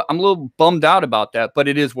 So I'm a little bummed out about that, but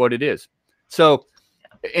it is what it is. So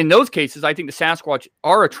in those cases, I think the Sasquatch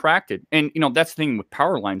are attracted. And, you know, that's the thing with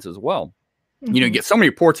power lines as well. You know, you get so many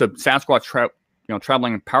reports of Sasquatch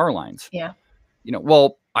traveling in power lines. You know,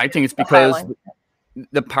 well, I think it's because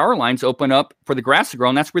the power lines open up for the grass to grow,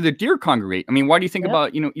 and that's where the deer congregate. I mean, why do you think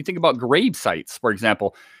about, you know, you think about grave sites, for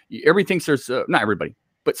example. Everybody thinks there's, not everybody,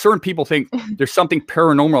 but certain people think there's something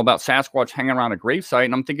paranormal about Sasquatch hanging around a grave site.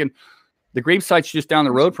 And I'm thinking, the grave site's just down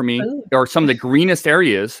the road from me are some of the greenest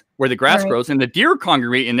areas where the grass grows, and the deer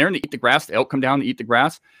congregate in there and they eat the grass. The elk come down to eat the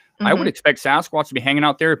grass. I would expect Sasquatch to be hanging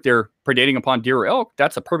out there if they're predating upon deer or elk.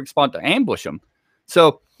 That's a perfect spot to ambush them.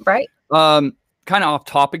 So, kind of off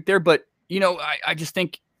topic there, but, you know, I just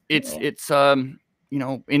think it's you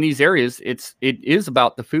know, in these areas, it is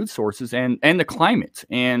about the food sources and the climate.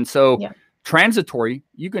 And so transitory,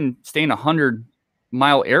 you can stay in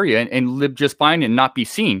 100-mile area and live just fine and not be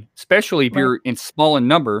seen, especially if you're in small in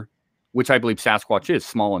number, which I believe Sasquatch is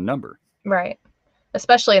small in number.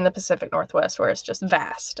 Especially in the Pacific Northwest, where it's just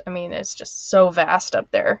vast. I mean, it's just so vast up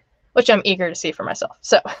there, which I'm eager to see for myself.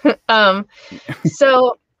 So,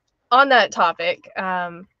 so on that topic,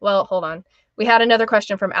 well, hold on. We had another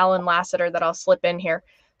question from Alan Lassiter that I'll slip in here.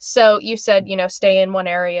 So you said, you know, stay in one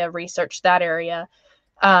area, research that area,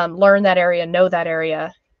 learn that area, know that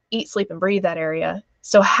area, eat, sleep, and breathe that area.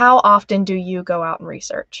 So how often do you go out and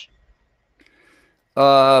research?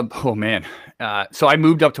 Oh man. So I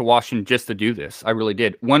moved up to Washington just to do this. I really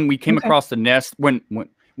did. When we came across the nest, when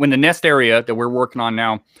the nest area that we're working on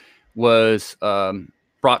now was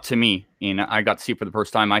brought to me, and I got to see it for the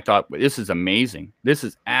first time, I thought, this is amazing. This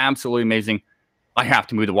is absolutely amazing. I have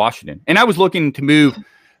to move to Washington. And I was looking to move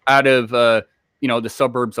out of, you know, the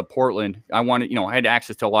suburbs of Portland. I wanted, you know, I had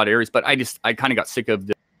access to a lot of areas, but I kind of got sick of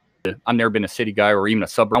I've never been a city guy or even a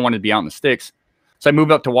suburb. I wanted to be out in the sticks. So I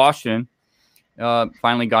moved up to Washington,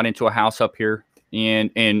 finally got into a house up here,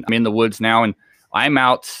 and I'm in the woods now, and I'm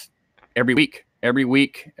out every week,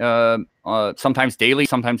 sometimes daily,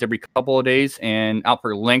 sometimes every couple of days, and out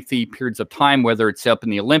for lengthy periods of time, whether it's up in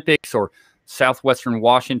the Olympics or Southwestern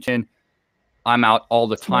Washington. I'm out all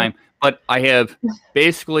the time. But I have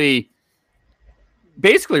basically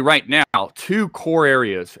right now, out 2 core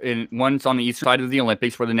areas, and one's on the eastern side of the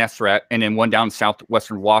Olympics where the nests are at, and then one down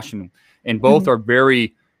southwestern Washington. And both are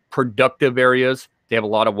very productive areas. They have a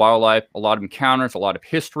lot of wildlife, a lot of encounters, a lot of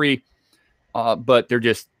history, but they're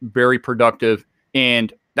just very productive.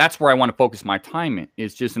 And that's where I want to focus my time in,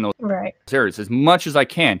 is just in those areas as much as I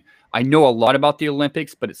can. I know a lot about the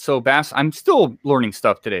Olympics, but it's so vast. I'm still learning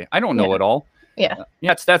stuff today. I don't know it all.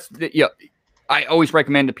 I always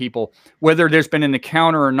recommend to people, whether there's been an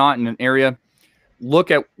encounter or not in an area, look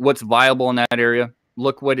at what's viable in that area.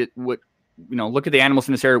 Look look at the animals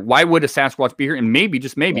in this area. Why would a Sasquatch be here? And maybe,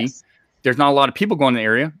 just maybe, there's not a lot of people going in the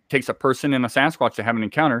area. It takes a person and a Sasquatch to have an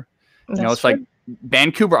encounter. It's true. Like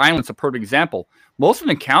Vancouver Island's a perfect example. Most of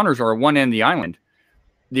the encounters are at one end of the island.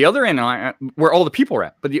 The other end, where all the people are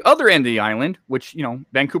at. But the other end of the island, which,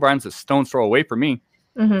 Vancouver Island's a stone's throw away from me,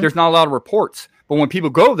 there's not a lot of reports. But when people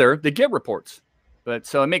go there, they get reports. But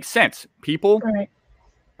so it makes sense. People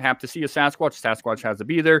have to see a Sasquatch. Sasquatch has to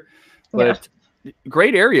be there. But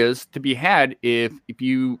great areas to be had if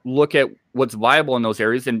you look at what's viable in those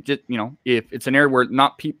areas, and just if it's an area where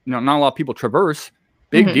not a lot of people traverse,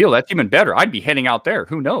 big deal. That's even better. I'd be heading out there.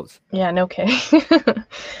 Who knows? Yeah, no kidding.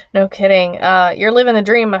 No kidding. You're living the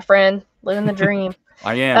dream, my friend. Living the dream.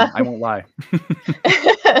 I am. I won't lie.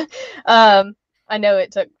 I know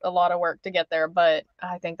it took a lot of work to get there, but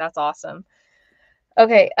I think that's awesome.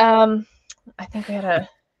 Okay. I think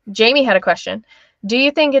Jamie had a question. Do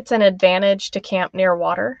you think it's an advantage to camp near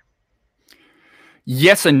water?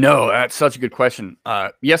 Yes and no. That's such a good question.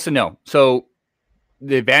 Yes and no. So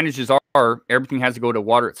the advantages are everything has to go to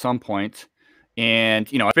water at some point. And,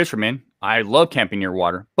 a fisherman, I love camping near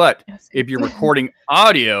water. But if you're recording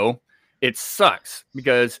audio, it sucks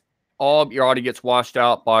because all of your audio gets washed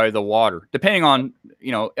out by the water. Depending on,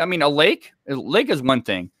 a lake is one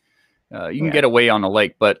thing. You can get away on a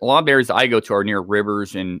lake, but a lot of areas I go to are near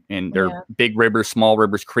rivers and they're big rivers, small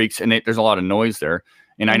rivers, creeks, and there's a lot of noise there.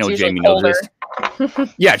 And I know Jamie knows this.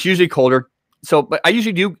 Yeah, it's usually colder. So, but I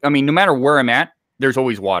usually do, no matter where I'm at, there's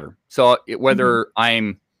always water. So whether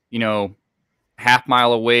I'm, half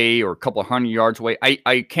mile away or a couple of 100 yards away,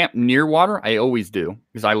 I camp near water. I always do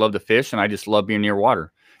because I love to fish and I just love being near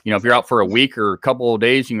water. If you're out for a week or a couple of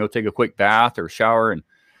days, you can go take a quick bath or shower and,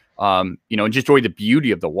 just enjoy the beauty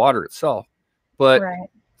of the water itself. But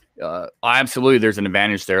absolutely, there's an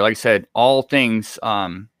advantage there. Like I said, all things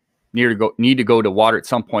need to go to water at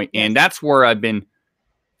some point. And that's where I've been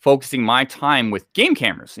focusing my time with game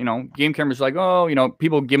cameras. Game cameras like,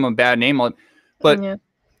 people give them a bad name. But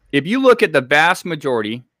if you look at the vast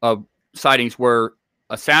majority of sightings where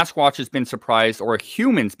a Sasquatch has been surprised or a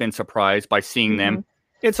human's been surprised by seeing them,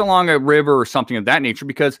 it's along a river or something of that nature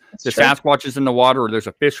because Sasquatch is in the water or there's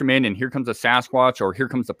a fisherman and here comes a Sasquatch or here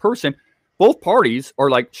comes a person. Both parties are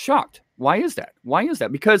like shocked. Why is that? Why is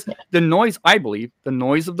that? Because the noise, I believe, the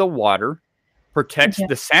noise of the water protects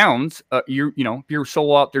the sounds. If you're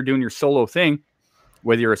solo out there doing your solo thing,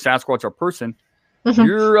 whether you're a Sasquatch or a person,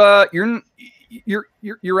 you're out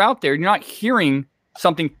there. You're not hearing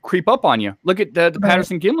something creep up on you. Look at the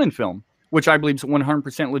Patterson-Gimlin film, which I believe is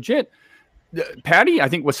 100% legit. Patty, I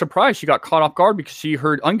think, was surprised. She got caught off guard because she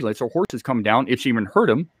heard ungulates or horses come down, if she even heard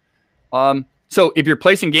them. So if you're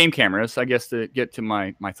placing game cameras, I guess to get to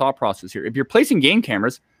my thought process here, if you're placing game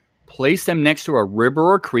cameras, place them next to a river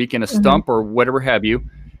or a creek in a stump or whatever have you.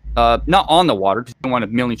 Not on the water because you don't want a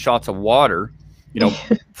million shots of water,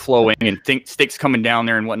 flowing and sticks coming down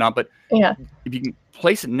there and whatnot. But if you can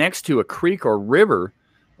place it next to a creek or river,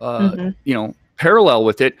 parallel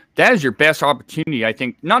with it, that is your best opportunity, I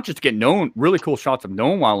think, not just to get really cool shots of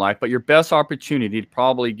known wildlife, but your best opportunity to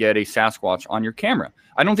probably get a Sasquatch on your camera.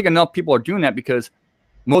 I don't think enough people are doing that because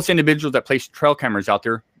most individuals that place trail cameras out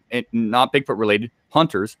there, and not Bigfoot related,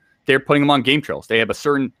 hunters, they're putting them on game trails. They have a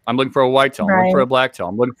certain, I'm looking for a whitetail, I'm looking for a blacktail,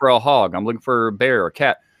 I'm looking for a hog, I'm looking for a bear or a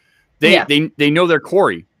cat. They know their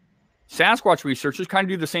quarry. Sasquatch researchers kind of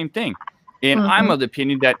do the same thing. And I'm of the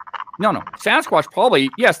opinion that, no, Sasquatch probably,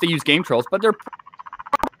 yes, they use game trails, but they're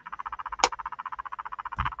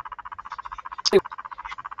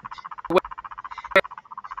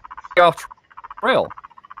off trail.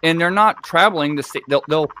 And they're not traveling the state.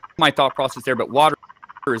 They'll my thought process there, but water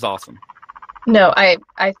is awesome. No, I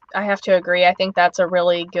have to agree. I think that's a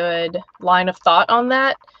really good line of thought on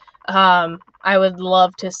that. I would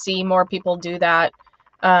love to see more people do that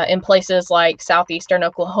in places like southeastern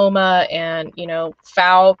Oklahoma and,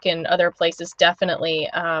 Fouke and other places. Definitely.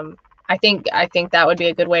 I think that would be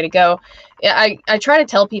a good way to go. I try to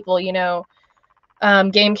tell people,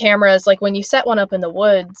 game cameras, like when you set one up in the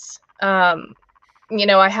woods,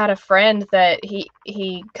 I had a friend that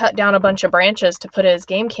he cut down a bunch of branches to put his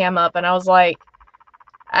game cam up, and I was like,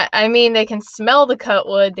 I mean, they can smell the cut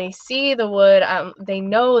wood, they see the wood, they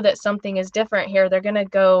know that something is different here. They're gonna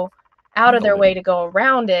go out of their way to go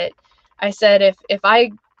around it. I said, if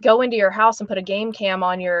I go into your house and put a game cam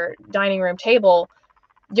on your dining room table,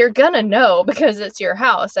 you're gonna know because it's your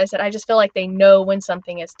house. I said, I just feel like they know when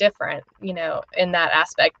something is different, you know, in that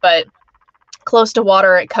aspect. But close to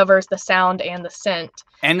water, it covers the sound and the scent.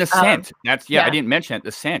 And the scent. That's, I didn't mention it,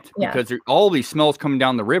 the scent, because there, all these smells coming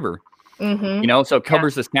down the river, you know, so it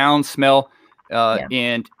covers the sound, smell,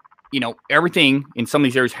 and, you know, everything in some of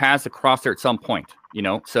these areas has to cross there at some point, you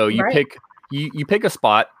know, so you pick, you pick a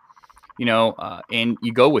spot, you know, and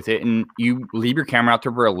you go with it, and you leave your camera out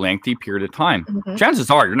there for a lengthy period of time.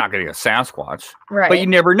 Chances are you're not going to get a Sasquatch, but you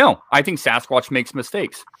never know. I think Sasquatch makes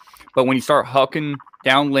mistakes, but when you start hucking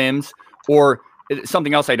down limbs, or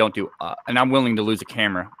something else I don't do, and I'm willing to lose a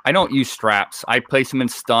camera, I don't use straps. I place them in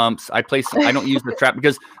stumps. I don't use the strap,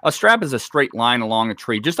 because a strap is a straight line along a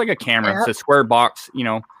tree, just like a camera. It's a square box, you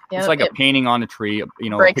know, it's like a painting on a tree, you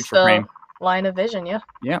know, a picture frame. Line of vision,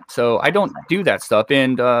 so I don't do that stuff.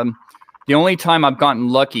 And the only time I've gotten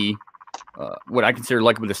lucky, what I consider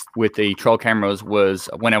lucky with the trail cameras, was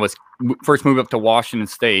when I was first moved up to Washington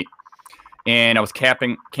State, and I was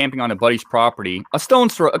camping on a buddy's property, a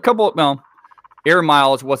stone's throw, a couple, well, air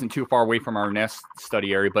miles. Wasn't too far away from our nest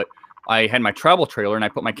study area, but I had my travel trailer, and I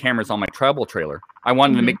put my cameras on my travel trailer. I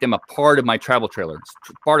wanted to make them a part of my travel trailer,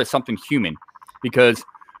 part of something human, because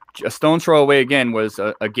a stone's throw away again was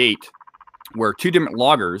a gate where two different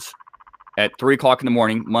loggers at 3 o'clock in the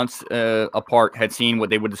morning, months apart, had seen what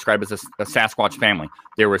they would describe as a Sasquatch family.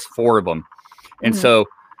 There was 4 of them. And so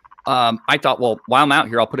I thought, well, while I'm out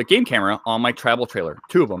here, I'll put a game camera on my travel trailer,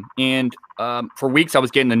 2 of them. And for weeks, I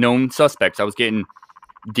was getting the known suspects. I was getting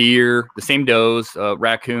deer, the same does,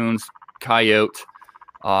 raccoons, coyote,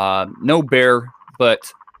 no bear.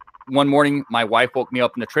 But one morning, my wife woke me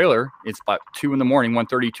up in the trailer. It's about 2 in the morning,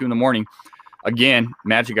 1:30, 2 in the morning. Again,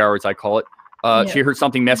 magic hours, I call it. She heard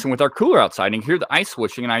something messing with our cooler outside, and hear the ice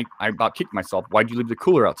swishing, and I about kicked myself. Why'd you leave the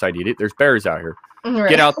cooler outside, idiot? There's bears out here.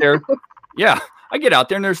 Get out there. I get out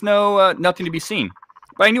there, and there's nothing to be seen.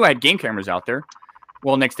 But I knew I had game cameras out there.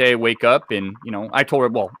 Well, next day I wake up, and, you know, I told her,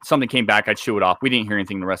 well, something came back, I'd show it off. We didn't hear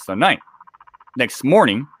anything the rest of the night. Next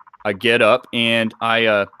morning, I get up, and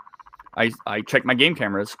I check my game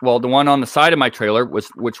cameras. Well, the one on the side of my trailer,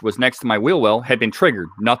 which was next to my wheel well, had been triggered.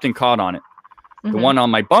 Nothing caught on it. The one on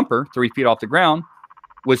my bumper, 3 feet off the ground,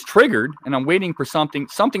 was triggered, and I'm waiting for something.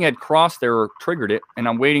 Something had crossed there or triggered it, and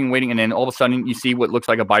I'm waiting, and then all of a sudden you see what looks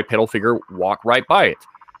like a bipedal figure walk right by it.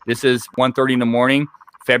 This is 1:30 in the morning,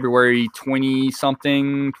 February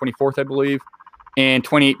 20-something, 24th, I believe, and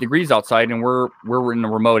 28 degrees outside, and we're in a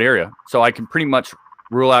remote area. So I can pretty much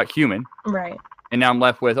rule out human. Right. And now I'm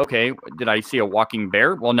left with, okay, did I see a walking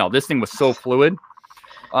bear? Well, no, this thing was so fluid.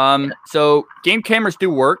 So game cameras do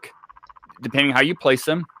work, depending how you place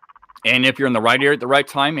them, and if you're in the right area at the right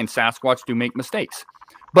time. And Sasquatch do make mistakes,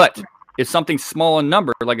 but if something's small in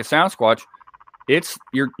number, like a Sasquatch,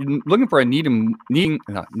 you're looking for a moving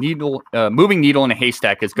needle in a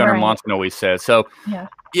haystack, as Gunnar Monson always says. So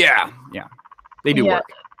they do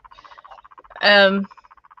work.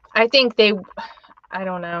 I think I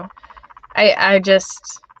don't know. I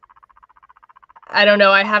don't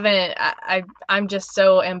know. I'm just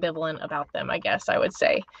so ambivalent about them, I guess I would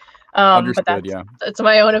say. Understood, but that's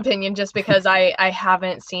my own opinion, just because I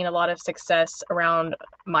haven't seen a lot of success around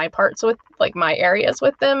my parts with, like, my areas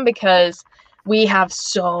with them, because we have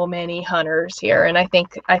so many hunters here, and I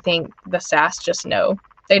think the Sass just know.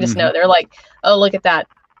 They just know. They're like, oh, look at that,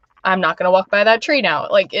 I'm not gonna walk by that tree now.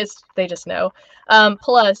 Like, they just know.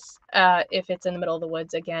 Plus, if it's in the middle of the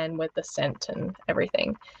woods, again, with the scent and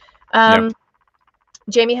everything.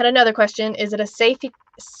 Jamie had another question. Is it a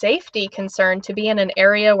safety concern to be in an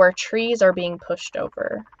area where trees are being pushed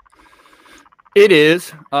over? It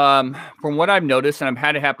is. From what I've noticed, and I've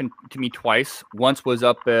had it happen to me twice. Once was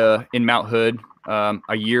up in Mount Hood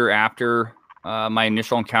a year after my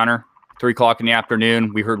initial encounter. 3 o'clock in the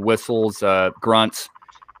afternoon, we heard whistles, grunts,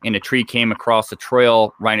 and a tree came across the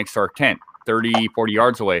trail right next to our tent, 30, 40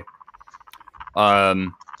 yards away.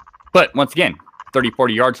 But once again, 30,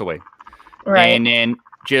 40 yards away. Right. And then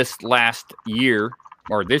just last year,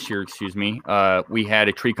 or this year, excuse me, we had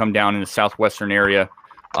a tree come down in the southwestern area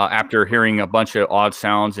after hearing a bunch of odd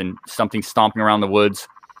sounds and something stomping around the woods.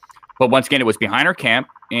 But once again, it was behind our camp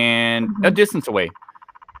and a distance away.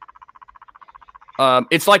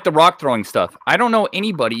 It's like the rock throwing stuff. I don't know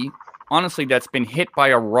anybody, honestly, that's been hit by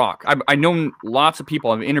a rock. I know lots of people.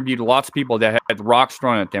 I've interviewed lots of people that had rocks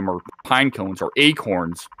thrown at them, or pine cones, or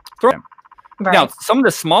acorns thrown at them. Now, some of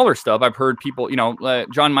the smaller stuff I've heard people, John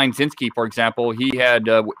Mindzinski, for example, he had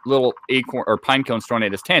little acorn or pine cones thrown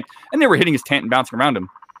at his tent, and they were hitting his tent and bouncing around him.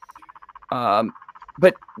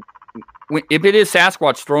 But if it is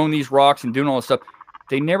Sasquatch throwing these rocks and doing all this stuff,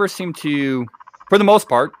 they never seem to, for the most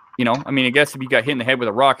part, I mean, I guess if you got hit in the head with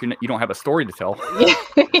a rock, you don't have a story to tell.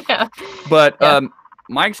 Yeah. But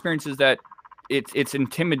my experience is that it's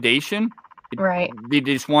intimidation. They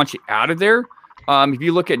just want you out of there. If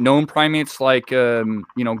you look at known primates like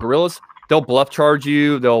gorillas, they'll bluff charge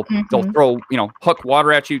you. They'll throw huck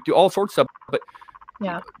water at you, do all sorts of stuff. But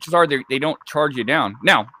chances are they don't charge you down.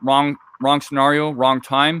 Now, wrong scenario, wrong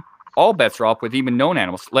time. All bets are off with even known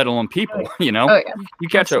animals, let alone people. You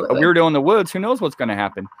catch a weirdo in the woods, who knows what's going to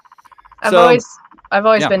happen? I've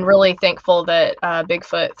always been really thankful that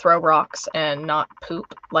Bigfoot throw rocks and not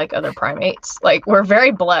poop like other primates. Like, we're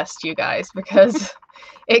very blessed, you guys, because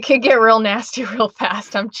it could get real nasty real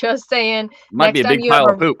fast. I'm just saying. Might be a big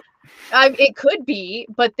pile of poop. It could be,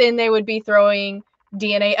 but then they would be throwing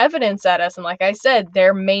DNA evidence at us. And like I said,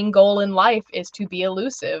 their main goal in life is to be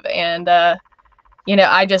elusive. And,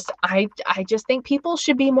 I just think people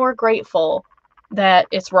should be more grateful that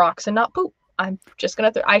it's rocks and not poop. I'm just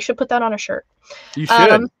going I should put that on a shirt. You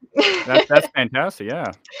should. That's fantastic.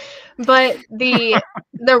 Yeah. But the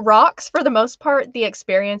rocks, for the most part, the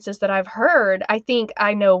experiences that I've heard, I think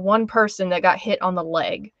I know one person that got hit on the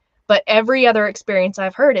leg, but every other experience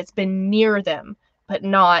I've heard, it's been near them, but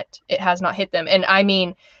it has not hit them. And I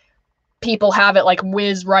mean, people have it like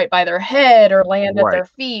whiz right by their head or land at their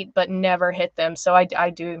feet, but never hit them. So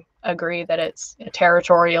I do agree that it's a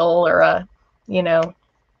territorial or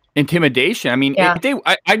intimidation. I mean, I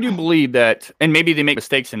do believe that, and maybe they make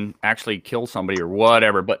mistakes and actually kill somebody or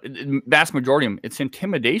whatever, but vast majority of them, it's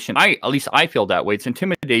intimidation. At least I feel that way. It's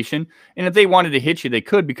intimidation. And if they wanted to hit you, they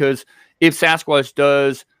could, because if Sasquatch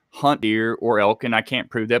does hunt deer or elk, and I can't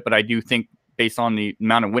prove that, but I do think based on the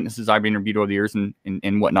amount of witnesses I've interviewed over the years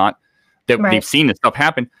and whatnot, that they've seen this stuff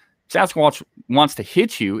happen, Sasquatch wants to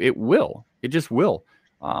hit you, it will. It just will.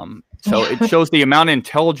 So it shows the amount of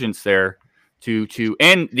intelligence there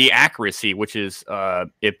and the accuracy, which is,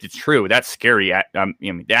 if it's true, that's scary.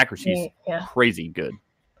 The accuracy is crazy good.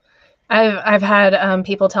 I've had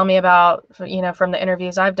people tell me about, from the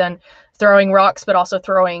interviews I've done, throwing rocks, but also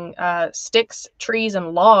throwing sticks, trees,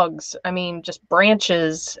 and logs. I mean, just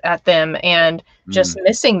branches at them and just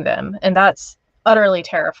missing them. And that's utterly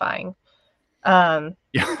terrifying. No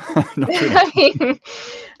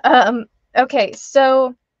Okay,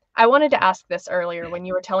 so I wanted to ask this earlier when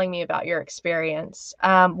you were telling me about your experience.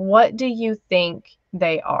 What do you think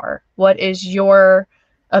they are? What is your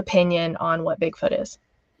opinion on what Bigfoot is?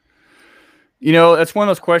 That's one of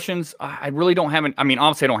those questions I really don't have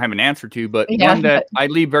obviously I don't have an answer to, but one that I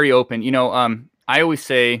leave very open. I always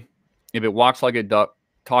say, if it walks like a duck,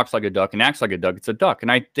 talks like a duck, and acts like a duck, it's a duck.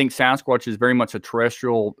 And I think Sasquatch is very much a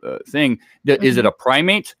terrestrial thing. Is it a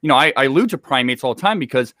primate? I allude to primates all the time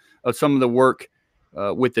because of some of the work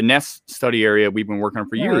with the nest study area we've been working on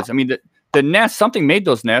for years. I mean, the nest, something made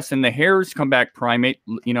those nests, and the hairs come back primate,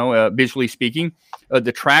 visually speaking.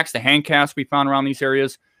 The tracks, the hand casts we found around these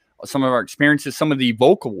areas, some of our experiences, some of the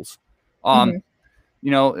vocals. So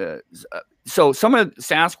some of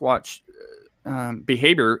Sasquatch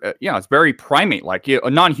behavior, it's very primate-like, a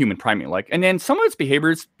non-human primate-like. And then some of its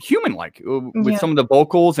behavior is human-like with some of the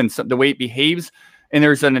vocals and the way it behaves. And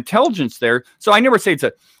there's an intelligence there. So I never say it's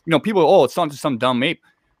people, it's not just some dumb ape.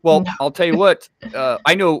 Well, no. I'll tell you what,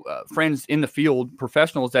 I know friends in the field,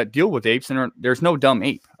 professionals that deal with apes, and there's no dumb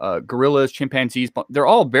ape. Gorillas, chimpanzees, they're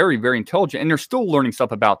all very, very intelligent, and they're still learning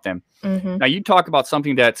stuff about them. Mm-hmm. Now, you talk about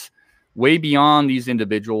something that's way beyond these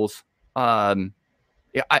individuals. I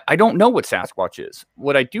don't know what Sasquatch is.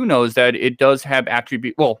 What I do know is that it does have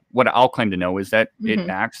attributes. Well, what I'll claim to know is that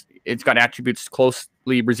it's got attributes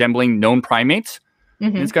closely resembling known primates.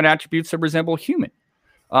 Mm-hmm. And it's got attributes that resemble human.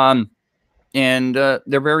 And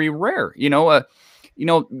they're very rare.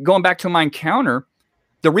 Going back to my encounter,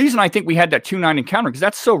 the reason I think we had that 2-night encounter, because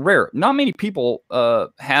that's so rare. Not many people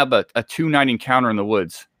have a 2-night encounter in the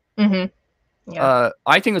woods. Mm-hmm. Yeah.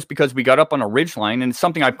 I think it's because we got up on a ridge line, and it's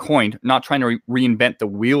something I've coined, not trying to reinvent the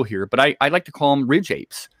wheel here, but I like to call them ridge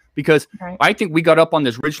apes, because I think we got up on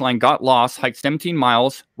this ridge line, got lost, hiked 17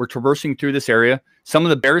 miles. We're traversing through this area. Some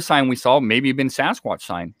of the bear sign we saw maybe have been Sasquatch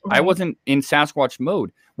sign. Right. I wasn't in Sasquatch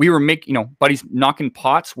mode. We were making, buddies knocking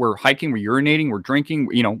pots. We're hiking, we're urinating, we're drinking,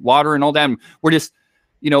 water and all that. And we're just,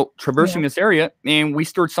 traversing this area, and we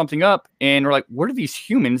stirred something up, and we're like, what are these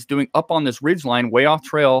humans doing up on this ridge line way off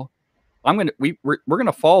trail? We're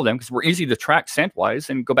gonna follow them because we're easy to track scent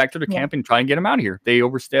wise and go back to the camp and try and get them out of here. They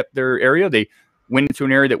overstepped their area. They went into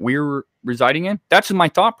an area that we were residing in. That's my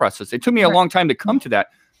thought process. It took me a long time to come to that.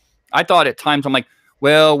 I thought at times, I'm like,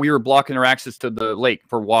 well, we were blocking their access to the lake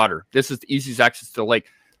for water. This is the easiest access to the lake.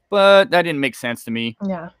 But that didn't make sense to me.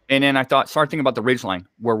 Yeah. And then I started thinking about the ridgeline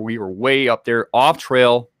where we were way up there off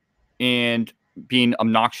trail and being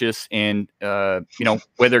obnoxious and,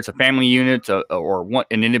 whether it's a family unit or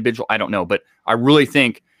an individual, I don't know. But I really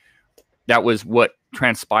think that was what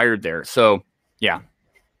transpired there. So, yeah.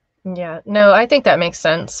 Yeah. No, I think that makes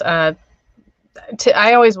sense. I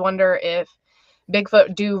always wonder if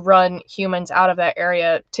Bigfoot do run humans out of that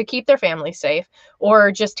area to keep their family safe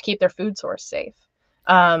or just to keep their food source safe.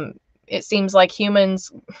 It seems like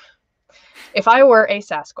humans, if I were a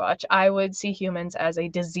Sasquatch, I would see humans as a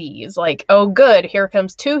disease. Like, oh, good, here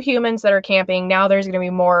comes 2 humans that are camping. Now there's going to be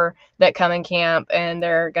more that come and camp, and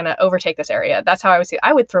they're going to overtake this area. That's how I would see it.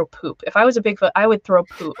 I would throw poop. If I was a Bigfoot, I would throw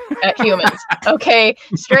poop at humans. Okay,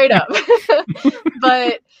 straight up.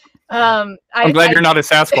 But I'm glad you're not a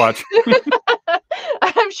Sasquatch.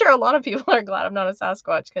 I'm sure a lot of people are glad I'm not a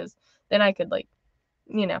Sasquatch, because then I could, but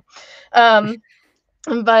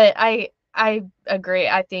I agree.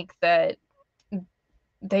 I think that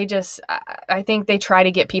I think they try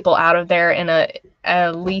to get people out of there in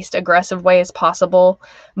a least aggressive way as possible,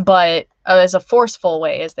 but as a forceful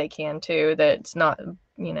way as they can too. That's not,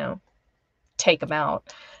 take them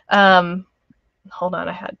out. Hold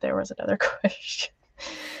on, there was another question.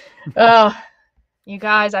 Oh, you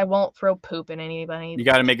guys, I won't throw poop in anybody. You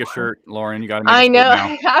got to make a shirt, Lauren. You got to make I a shirt know, now.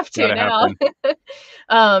 I have to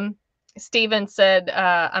now. Steven said,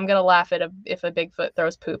 I'm going to laugh if a Bigfoot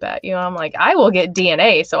throws poop at you. I'm like, I will get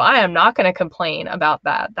DNA, so I am not going to complain about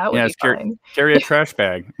that. That would be fine. Carry a trash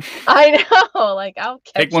bag. I know. Like, I'll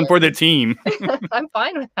take one for the team. I'm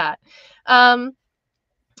fine with that. I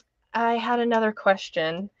had another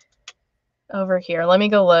question over here. Let me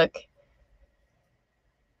go look.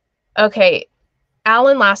 Okay.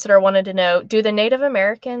 Alan Lassiter wanted to know, do the Native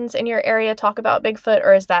Americans in your area talk about Bigfoot,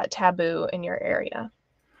 or is that taboo in your area?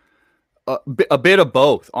 A bit of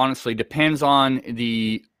both, honestly. Depends on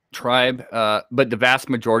the tribe, but the vast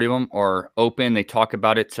majority of them are open. They talk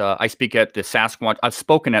about it. I speak at the Sasquatch. I've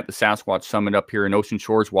spoken at the Sasquatch Summit up here in Ocean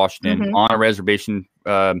Shores, Washington, on a reservation,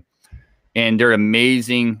 and they're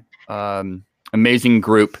amazing, amazing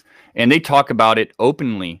group, and they talk about it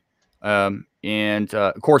openly. And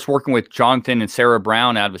of course, working with Jonathan and Sarah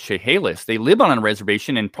Brown out of the Chehalis, they live on a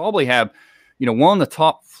reservation and probably have, one of the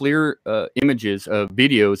top FLIR images of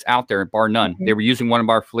videos out there, bar none. They were using one of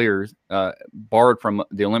our FLIRs, borrowed from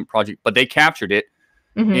the Olymp project, but they captured it,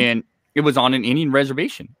 and it was on an Indian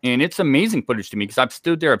reservation. And it's amazing footage to me because I've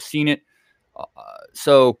stood there, I've seen it.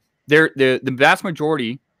 So the vast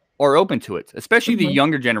majority are open to it, especially the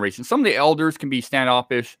younger generation. Some of the elders can be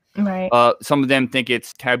standoffish. Right. Some of them think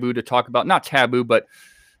it's taboo to talk about. Not taboo, but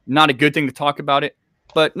not a good thing to talk about it.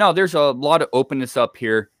 But no, there's a lot of openness up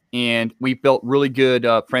here. And we built really good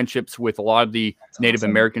friendships with a lot of the Native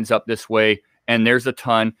Americans up this way. And there's a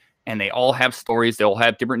ton. And they all have stories. They all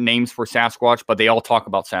have different names for Sasquatch, but they all talk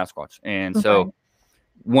about Sasquatch. And so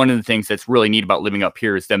one of the things that's really neat about living up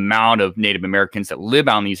here is the amount of Native Americans that live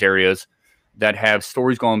out in these areas that have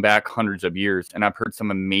stories going back hundreds of years. And I've heard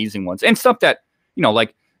some amazing ones. And stuff that,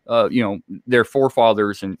 their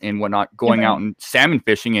forefathers and whatnot going out and salmon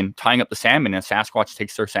fishing and tying up the salmon, and Sasquatch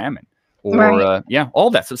takes their salmon. Or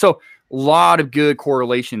all that. So a lot of good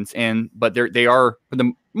correlations, but they are for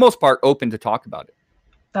the most part open to talk about it.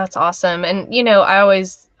 That's awesome. And I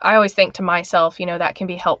always think to myself, that can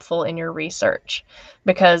be helpful in your research,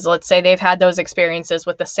 because let's say they've had those experiences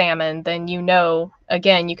with the salmon, then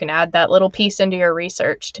again, you can add that little piece into your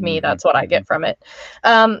research. To me, that's what I get from it.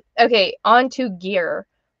 Okay, on to gear.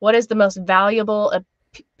 What is the most valuable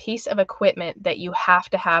piece of equipment that you have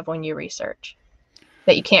to have when you research,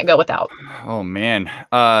 that you can't go without? Oh man.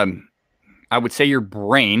 I would say your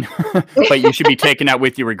brain, but you should be taking that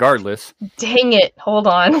with you regardless. Dang it. Hold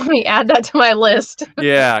on. Let me add that to my list.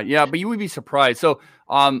 Yeah. But you would be surprised. So,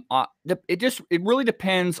 it really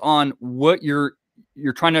depends on what you're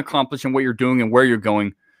trying to accomplish and what you're doing and where you're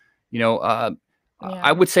going.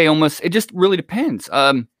 I would say it just really depends.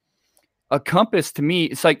 A compass to me,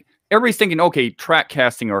 it's like, everybody's thinking, okay, track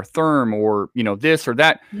casting or therm or, this or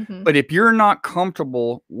that. But if you're not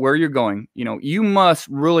comfortable where you're going, you must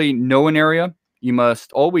really know an area. You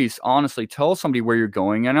must always honestly tell somebody where you're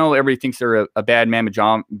going. I know everybody thinks they're a bad mamma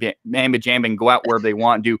jam and go out wherever they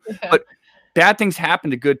want to do, but bad things happen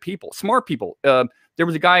to good people, smart people. There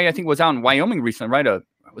was a guy, I think was out in Wyoming recently, right?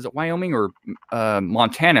 Was it Wyoming or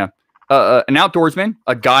Montana? An outdoorsman,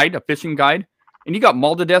 a fishing guide, and he got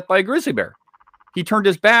mauled to death by a grizzly bear. He turned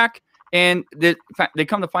his back And they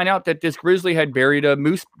come to find out that this grizzly had buried a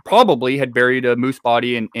moose, probably had buried a moose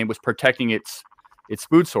body and was protecting its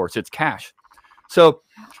food source, its cache. So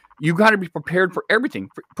you got to be prepared for everything.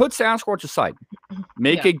 Put Sasquatch aside.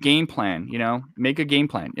 Make a game plan, make a game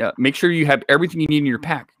plan. Make sure you have everything you need in your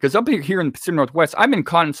pack. Because up here in the Pacific Northwest, I've been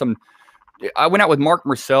caught in some. I went out with Mark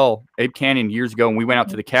Marcel, Abe Canyon, years ago, and we went out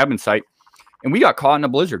to the cabin site, and we got caught in a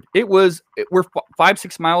blizzard. We're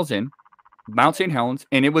 5-6 miles in Mount St. Helens,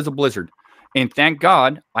 and it was a blizzard. And thank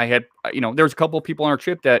God I had, there was a couple of people on our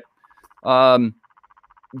trip that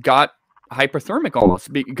got hypothermic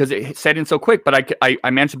almost because it set in so quick. But I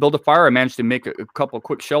managed to build a fire. I managed to make a couple of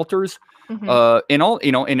quick shelters, and all,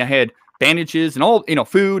 and I had bandages and all,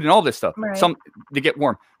 food and all this stuff. Right. Some to get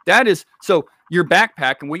warm. That is so your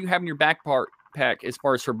backpack and what you have in your backpack as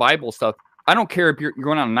far as survival stuff. I don't care if you're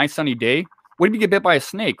going on a nice sunny day. What if you get bit by a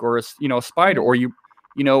snake or a spider, or you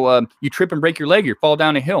trip and break your leg, you fall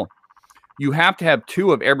down a hill? You have to have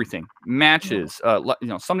 2 of everything: matches,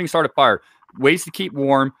 something to start a fire, ways to keep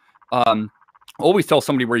warm. Always tell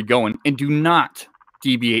somebody where you're going, and do not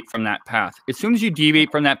deviate from that path. As soon as you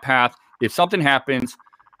deviate from that path, if something happens,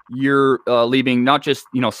 you're leaving not just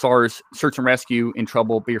SARS search and rescue in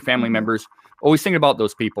trouble, but your family members. Always think about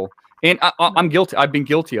those people. And I'm guilty. I've been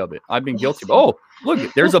guilty of it. Oh,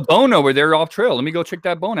 look, there's a bone over there off trail. Let me go check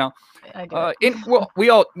that bone out. I do.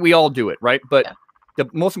 We all do it, right? But the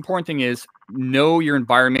most important thing is know your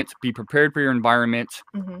environment, be prepared for your environment.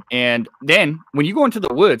 And then when you go into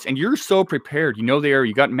the woods and you're so prepared, the area,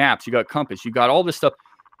 you got maps, you got compass, you got all this stuff.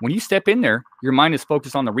 When you step in there, your mind is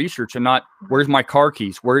focused on the research and not where's my car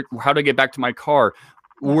keys? How do I get back to my car?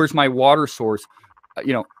 Where's my water source?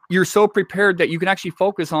 You're so prepared that you can actually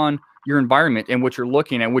focus on your environment and what you're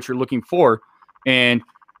looking at, what you're looking for. And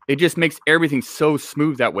it just makes everything so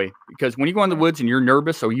smooth that way. Because when you go in the woods and you're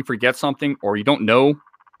nervous or you forget something or you don't know,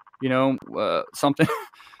 something,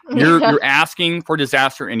 you're asking for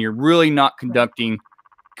disaster and you're really not conducting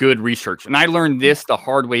good research. And I learned this the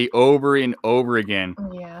hard way over and over again.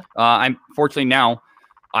 I'm fortunately now,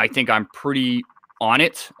 I think I'm pretty on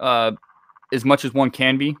it as much as one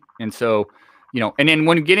can be. And so, and then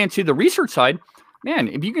when you get into the research side, man,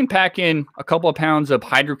 if you can pack in a couple of pounds of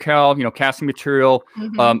hydrocal, casting material,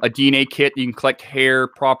 a DNA kit, you can collect hair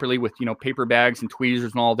properly with, paper bags and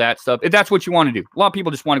tweezers and all that stuff. If that's what you want to do. A lot of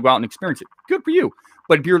people just want to go out and experience it. Good for you.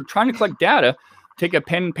 But if you're trying to collect data, take a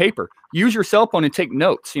pen and paper. Use your cell phone and take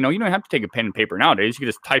notes. You don't have to take a pen and paper nowadays. You can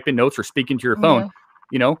just type in notes or speak into your phone.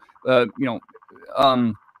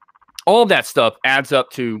 All of that stuff adds up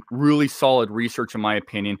to really solid research, in my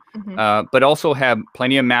opinion. But also have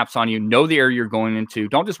plenty of maps on you. Know the area you're going into.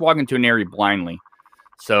 Don't just walk into an area blindly.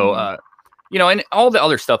 So, and all the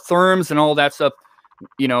other stuff, therms and all that stuff.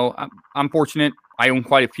 I'm fortunate. I own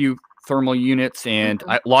quite a few thermal units and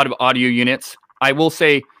a lot of audio units. I will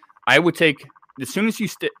say, I would take, as soon as you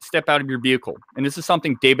step out of your vehicle, and this is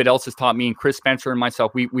something David Else has taught me, and Chris Spencer and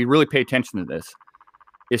myself, we really pay attention to this.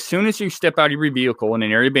 As soon as you step out of your vehicle in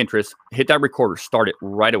an area of interest, hit that recorder, start it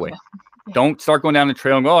right away. Don't start going down the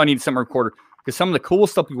trail and go, I need some recorder. Because some of the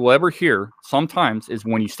coolest stuff you will ever hear sometimes is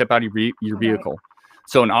when you step out of your vehicle.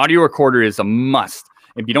 So an audio recorder is a must.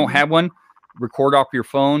 If you don't have one, record off your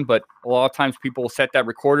phone. But a lot of times people will set that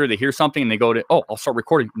recorder, they hear something and they go to, I'll start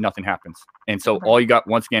recording. Nothing happens. And so all you got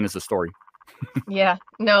once again is a story.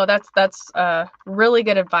 No, that's really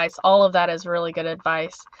good advice. All of that is really good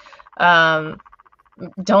advice.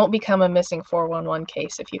 Don't become a missing 411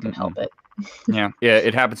 case if you can help it. Yeah,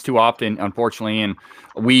 it happens too often, unfortunately. And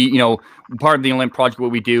we, part of the Olymp project, what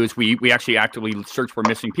we do is we actually actively search for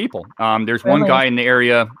missing people. There's one guy in the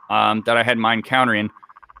area that I had my encounter in.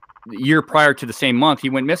 The year prior to the same month, he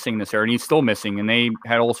went missing in this area, and he's still missing. And they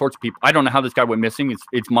had all sorts of people. I don't know how this guy went missing.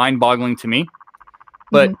 It's mind-boggling to me.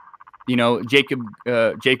 But Jacob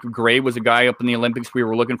Gray was a guy up in the Olympics we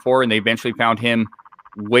were looking for, and they eventually found him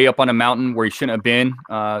way up on a mountain where he shouldn't have been,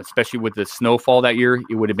 especially with the snowfall that year.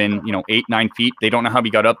 It would have been 8-9 feet. They don't know how he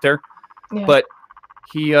got up there, but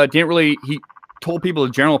he didn't really. He told people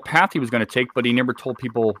the general path he was going to take, but he never told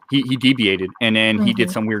people he deviated, and then he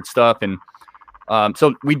did some weird stuff. And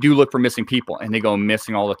so we do look for missing people, and they go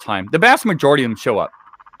missing all the time. The vast majority of them show up,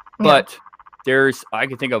 but I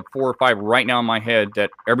can think of 4 or 5 right now in my head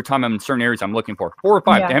that every time I'm in certain areas I'm looking for 4 or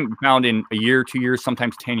 5. They haven't been found in a year, 2 years,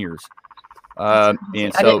 sometimes 10 years. And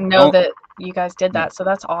so, I didn't know that you guys did that, so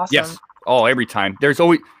that's awesome. Yes. Oh, every time. There's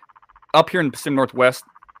always, up here in the Pacific Northwest,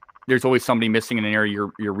 there's always somebody missing in an area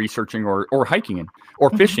you're researching or hiking in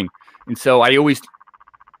or fishing. And so I always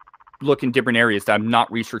look in different areas that I'm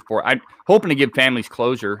not researched for. I'm hoping to give families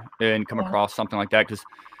closure and come across something like that because,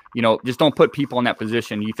 just don't put people in that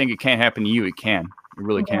position. You think it can't happen to you, it can. It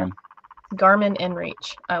really can. Garmin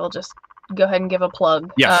InReach. I will just go ahead and give a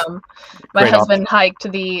plug. Yes. My Great husband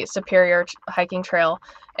hiked the Superior hiking trail,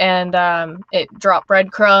 and it dropped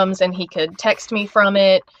breadcrumbs, and he could text me from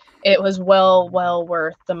it. It was well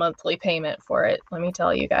worth the monthly payment for it. Let me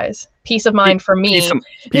tell you guys, peace of mind for me.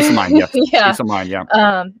 Peace of mind, yes. Yeah. Peace of mind,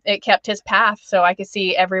 yeah. It kept his path, so I could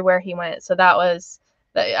see everywhere he went. So that was,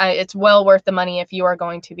 it's well worth the money if you are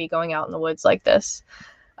going to be going out in the woods like this.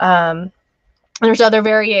 There's other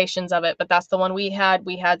variations of it, but that's the one we had.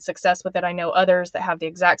 We had success with it. I know others that have the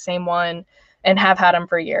exact same one and have had them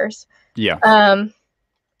for years. Yeah.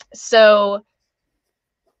 So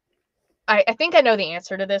I think I know the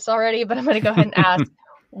answer to this already, but I'm going to go ahead and ask,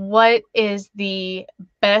 what is the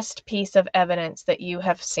best piece of evidence that you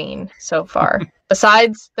have seen so far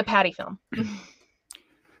besides the Patty film?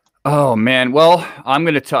 Oh man. Well, I'm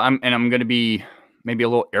going to be maybe a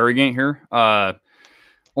little arrogant here.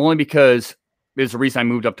 Only because there's a reason I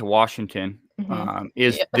moved up to Washington.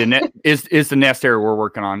 Is the nest area we're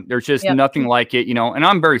working on. There's just nothing like it, and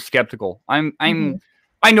I'm very skeptical. I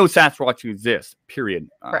know Sasquatch exists, period.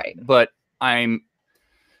 Right. But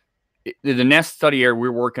the nest study area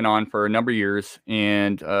we're working on for a number of years,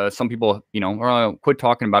 and some people, quit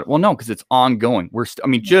talking about it. Well, no, because it's ongoing.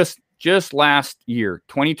 Just last year,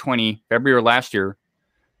 2020, February last year,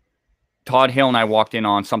 Todd Hale and I walked in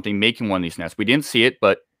on something making one of these nests. We didn't see it,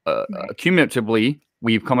 but cumulatively,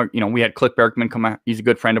 we've come, we had Cliff Berkman come out. He's a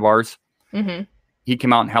good friend of ours. He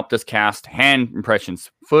came out and helped us cast hand impressions,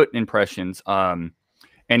 foot impressions, and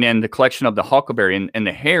then the collection of the huckleberry and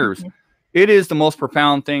the hairs. It is the most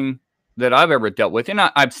profound thing that I've ever dealt with. And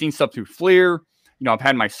I've seen stuff through FLIR. I've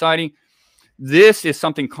had my sighting. This is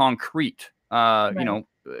something concrete. All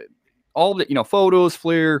the, photos,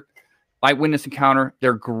 FLIR, eyewitness encounter,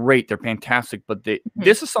 they're great. They're fantastic. But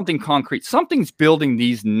this is something concrete. Something's building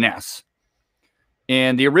these nests.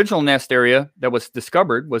 And the original nest area that was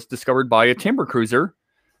discovered by a timber cruiser.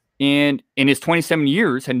 And in his 27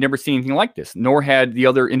 years had never seen anything like this, nor had the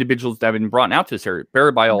other individuals that have been brought out to this area,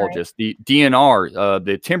 barobiologists, the DNR,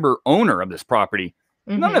 the timber owner of this property.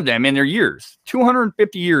 None of them in their years,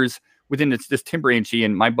 250 years within this timber agency,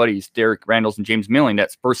 and my buddies, Derek Randalls and James Milling,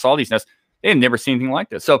 that first saw these nests, they had never seen anything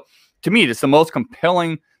like this. So to me, it's the most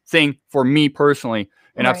compelling thing for me personally.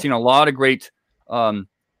 And I've seen a lot of great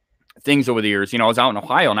things over the years. I was out in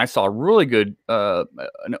Ohio and I saw a really good,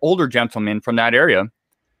 an older gentleman from that area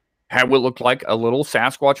had what looked like a little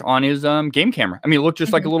Sasquatch on his game camera. It looked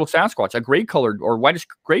just like a little Sasquatch, a gray colored or whitish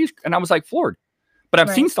gray. And I was like floored. But I've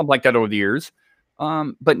seen stuff like that over the years.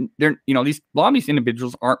 But they're, a lot of these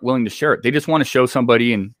individuals aren't willing to share it. They just want to show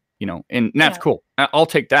somebody and that's cool. I'll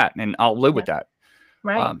take that and I'll live with that.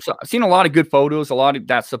 Right. So I've seen a lot of good photos, a lot of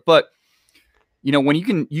that stuff. But, when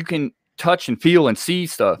you can touch and feel and see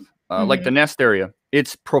stuff like the nest area,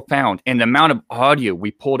 it's profound. And the amount of audio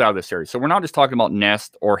we pulled out of this area. So we're not just talking about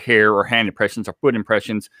nest or hair or hand impressions or foot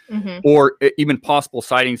impressions or even possible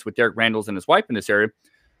sightings with Derek Randalls and his wife in this area.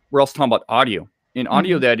 We're also talking about audio, and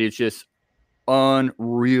audio that is just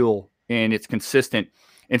unreal and it's consistent.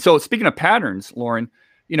 And so speaking of patterns, Lauren,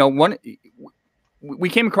 we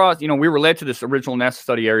came across, we were led to this original nest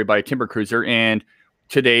study area by a timber cruiser, and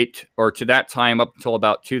to date, or to that time up until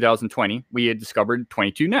about 2020, we had discovered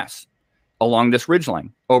 22 nests along this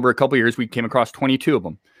ridgeline. Over a couple of years, we came across 22 of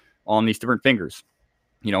them on these different fingers.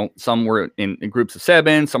 Some were in groups of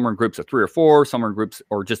 7, some were in groups of 3 or 4, some were in groups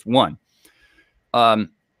or just 1. When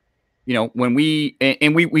we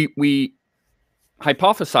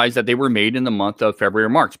hypothesized that they were made in the month of February or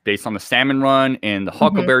March based on the salmon run and the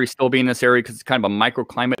huckleberry still being in this area because it's kind of a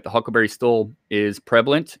microclimate. The huckleberry still is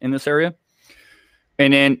prevalent in this area.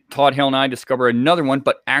 And then Todd Hale and I discover another one,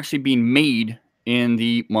 but actually being made in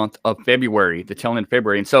the month of February, the tail end of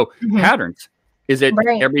February. And so patterns, is it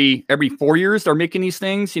every 4 years they're making these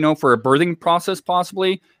things, for a birthing process,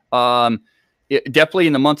 possibly? Definitely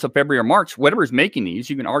in the months of February or March, whatever's making these,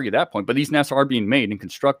 you can argue that point, but these nests are being made and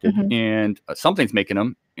constructed and something's making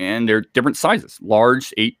them, and they're different sizes,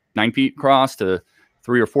 large, 8-9 feet across to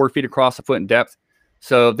 3 or 4 feet across, a foot in depth.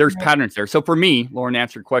 So there's patterns there. So for me, Lauren, to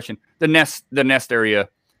answer your question, the nest area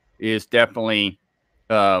is definitely,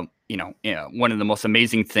 one of the most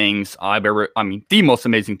amazing things the most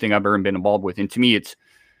amazing thing I've ever been involved with. And to me, it's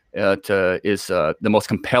the most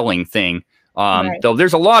compelling thing. Though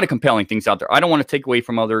there's a lot of compelling things out there. I don't want to take away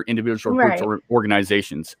from other individuals or groups or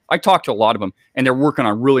organizations. I talk to a lot of them, and they're working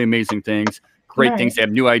on really amazing things, great things. They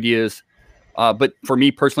have new ideas. But for me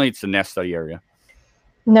personally, it's the nest study area.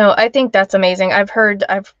 No, I think that's amazing. I've heard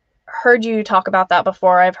you talk about that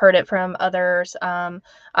before. I've heard it from others.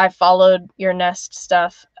 I've followed your nest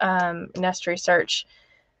stuff, nest research.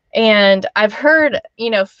 And I've heard,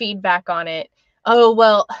 feedback on it. Oh,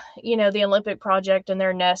 well, the Olympic Project and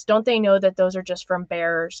their nest, don't they know that those are just from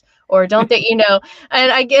bears? Or don't they, and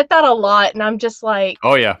I get that a lot. And I'm just like,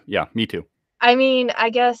 Oh, yeah. Yeah. Me too. I mean, I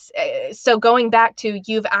guess, so going back to,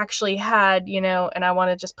 you've actually had, and I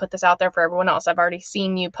want to just put this out there for everyone else. I've already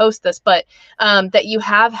seen you post this, but that you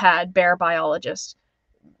have had bear biologists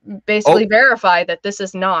basically verify that this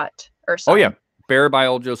is not Ursa. Oh, yeah. Bear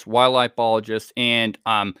biologists, wildlife biologists. And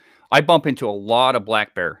I bump into a lot of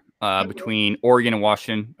black bear between Oregon and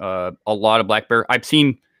Washington. A lot of black bear. I've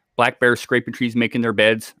seen black bears scraping trees, making their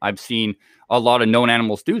beds. I've seen a lot of known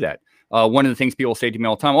animals do that. One of the things people say to me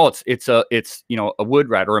all the time, oh, it's a wood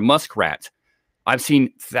rat or a muskrat. I've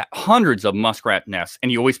seen hundreds of muskrat nests,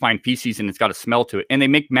 and you always find feces, and it's got a smell to it. And they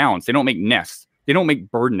make mounds. They don't make nests. They don't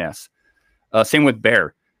make bird nests. Same with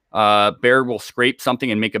bear. Bear will scrape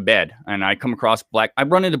something and make a bed. And I come across I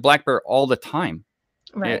run into black bear all the time,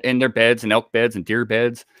 right, in their beds and elk beds and deer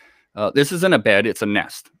beds. This isn't a bed, it's a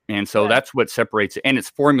nest. And so that's what separates it. And it's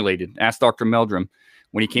formulated. Ask Dr. Meldrum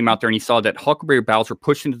when he came out there and he saw that huckleberry boughs were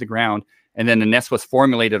pushed into the ground and then the nest was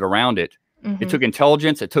formulated around it. It took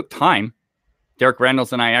intelligence. It took time. Derek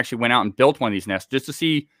Reynolds and I actually went out and built one of these nests just to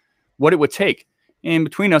see what it would take. And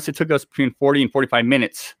between us, it took us between 40 and 45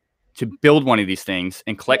 minutes to build one of these things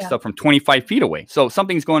and collect stuff from 25 feet away. So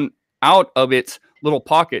something's going out of its little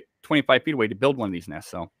pocket 25 feet away to build one of these nests.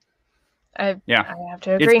 So I have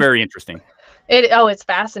to agree. It's very interesting. It's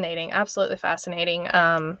fascinating. Absolutely fascinating.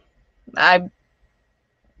 I've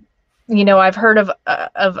heard of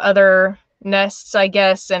other nests, I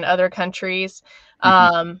guess, in other countries.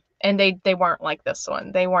 And they weren't like this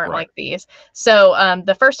one. They weren't like these. So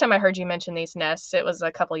the first time I heard you mention these nests, it was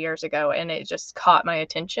a couple years ago, and it just caught my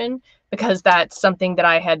attention because that's something that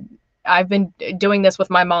I've been doing this with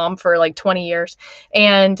my mom for like 20 years.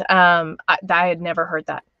 And I had never heard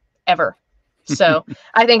that ever. So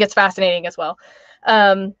I think it's fascinating as well.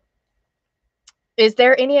 Is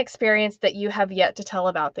there any experience that you have yet to tell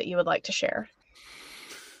about that you would like to share?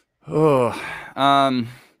 I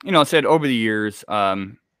said over the years,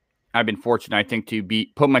 I've been fortunate, I think, to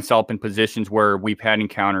put myself in positions where we've had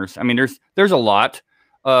encounters. I mean, there's a lot,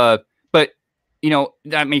 but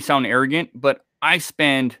that may sound arrogant, but I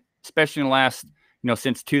spend, especially in the last,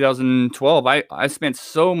 since 2012, I spent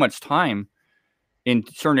so much time in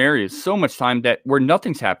certain areas, so much time that where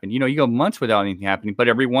nothing's happened. You go months without anything happening, but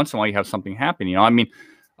every once in a while you have something happen. I mean,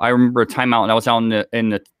 I remember a time out, and I was out in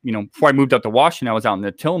the before I moved up to Washington, I was out in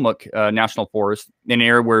the Tillamook National Forest, in an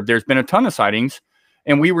area where there's been a ton of sightings.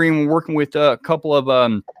 And we were even working with a couple of,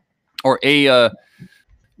 a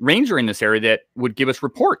ranger in this area that would give us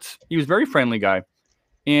reports. He was a very friendly guy.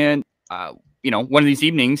 And, one of these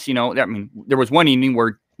evenings, there was one evening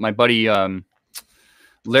where my buddy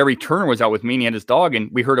Larry Turner was out with me, and he had his dog, and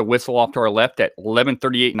we heard a whistle off to our left at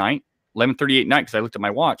 11:38 night, because I looked at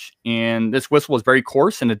my watch. And this whistle was very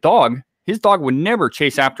coarse, and his dog would never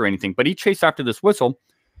chase after anything, but he chased after this whistle.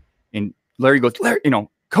 And Larry goes,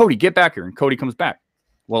 Cody, get back here. And Cody comes back.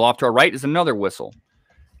 Well, off to our right is another whistle,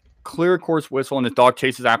 clear course whistle, and the dog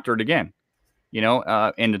chases after it again,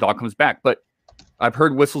 and the dog comes back. But I've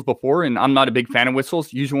heard whistles before, and I'm not a big fan of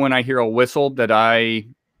whistles. Usually when I hear a whistle that I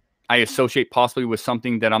associate possibly with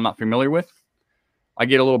something that I'm not familiar with, I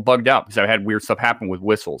get a little bugged out because I've had weird stuff happen with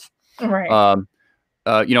whistles. Right.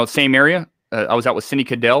 Same area. I was out with Cindy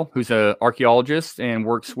Cadell, who's an archaeologist and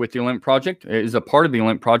works with the Olympic Project, is a part of the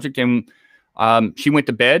Olympic Project. And she went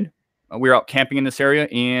to bed. We were out camping in this area,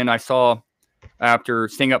 and I saw, after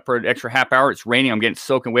staying up for an extra half hour, it's raining. I'm getting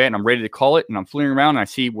soaking wet, and I'm ready to call it. And I'm fooling around, and I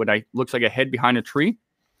see what looks like a head behind a tree.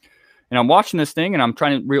 And I'm watching this thing, and I'm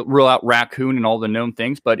trying to rule out raccoon and all the known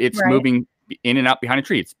things, but it's moving in and out behind a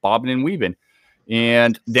tree. It's bobbing and weaving.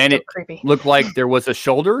 And then it looked like there was a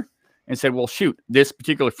shoulder, and said, well, shoot, this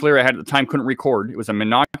particular FLIR I had at the time couldn't record. It was a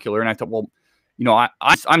monocular. And I thought, well,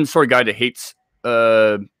 I'm the sort of guy that hates,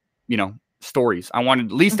 stories. I wanted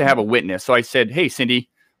at least to have a witness. So I said, hey, Cindy,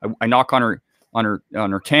 I knock on her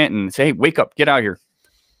tent and say, hey, wake up, get out here.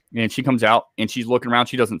 And she comes out, and she's looking around.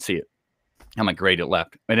 She doesn't see it. I'm like, great, it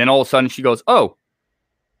left. And then all of a sudden she goes, oh,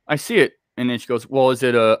 I see it. And then she goes, well, is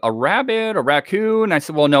it a rabbit, a raccoon? And I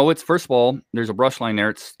said, well, no, it's, first of all, there's a brush line there.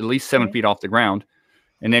 It's at least 7 feet off the ground.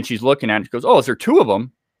 And then she's looking at it. She goes, oh, is there two of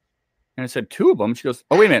them? And I said, two of them? She goes,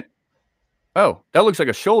 oh, wait a minute. Oh, that looks like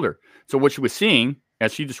a shoulder. So what she was seeing,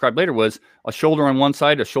 as she described later, was a shoulder on one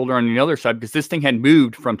side, a shoulder on the other side, because this thing had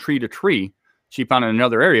moved from tree to tree. She found in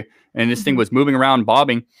another area, and this thing was moving around,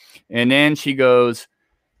 bobbing. And then she goes,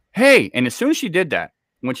 hey. And as soon as she did that,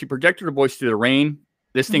 when she projected her voice through the rain,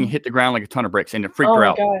 this thing hit the ground like a ton of bricks, and it freaked her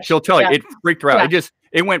out. Gosh. She'll tell you, it freaked her out.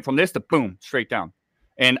 It went from this to boom, straight down.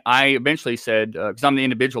 And I eventually said, because I'm the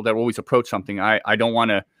individual that will always approach something, I don't want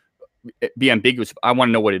to be ambiguous. I want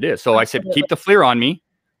to know what it is. So I said, keep the FLIR on me.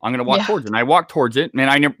 I'm going to walk towards it. And I walked towards it,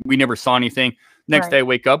 and we never saw anything. Next day I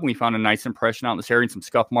wake up and we found a nice impression out in this area and some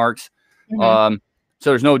scuff marks. So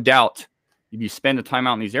there's no doubt if you spend the time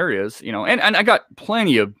out in these areas, you know, and I got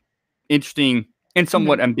plenty of interesting and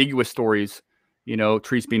somewhat ambiguous stories, you know,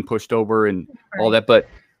 trees being pushed over and all that, but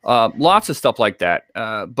lots of stuff like that.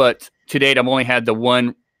 But to date, I've only had the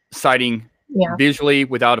one sighting visually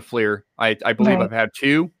without a FLIR. I believe I've had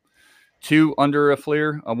two under a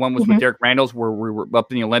FLIR. One was with Derek Randall's, where we were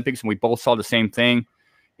up in the Olympics and we both saw the same thing.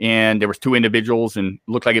 And there was two individuals and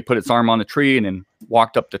looked like it put its arm on the tree and then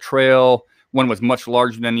walked up the trail. One was much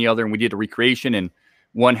larger than the other, and we did a recreation, and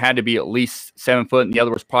one had to be at least 7 foot and the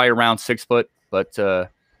other was probably around 6 foot. But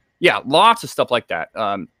yeah, lots of stuff like that.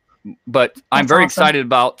 But I'm very excited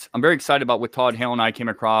about what Todd Hale and I came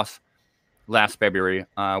across last February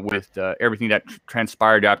with everything that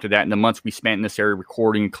transpired after that and the months we spent in this area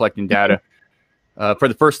recording and collecting data. For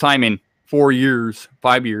the first time in 5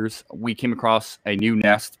 years, we came across a new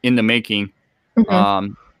nest in the making.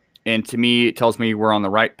 And to me, it tells me we're on the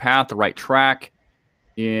right path, the right track,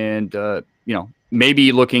 and you know,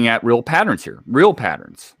 maybe looking at real patterns here,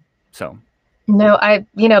 So. No,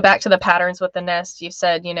 back to the patterns with the nest, you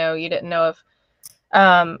said, you know, you didn't know if,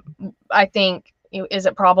 I think, is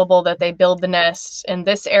it probable that they build the nest in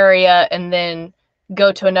this area and then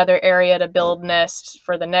go to another area to build nests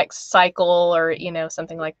for the next cycle, or, you know,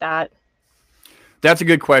 something like that? That's a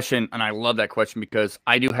good question, and I love that question because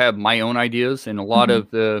I do have my own ideas, and a lot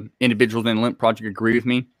of the individuals in the Limp Project agree with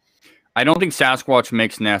me. I don't think Sasquatch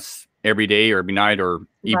makes nests every day or every night or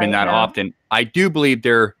even that often. I do believe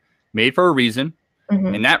they're made for a reason,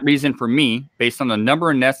 and that reason for me, based on the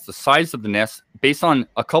number of nests, the size of the nests, based on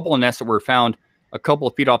a couple of nests that were found a couple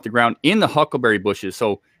of feet off the ground in the huckleberry bushes.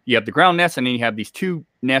 So you have the ground nests, and then you have these two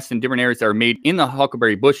nests in different areas that are made in the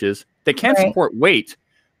huckleberry bushes. They can support weight,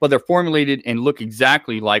 but they're formulated and look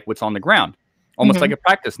exactly like what's on the ground, almost like a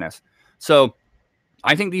practice nest. So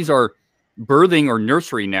I think these are birthing or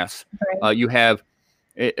nursery nests. You have,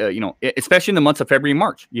 you know, especially in the months of February and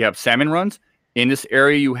March, you have salmon runs. In this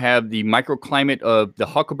area, you have the microclimate of the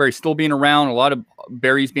huckleberry still being around, a lot of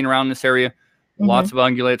berries being around in this area, lots of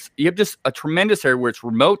ungulates. You have just a tremendous area where it's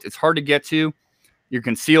remote. It's hard to get to. You're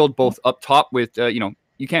concealed both up top with, you know,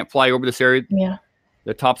 you can't fly over this area.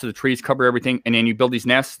 The tops of the trees cover everything, and then you build these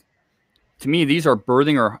nests. To me, these are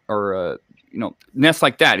birthing or you know, nests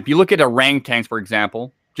like that. If you look at orangutans, for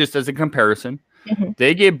example, just as a comparison,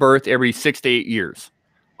 they give birth every 6 to 8 years.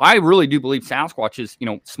 I really do believe Sasquatch is, you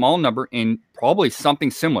know, small number and probably something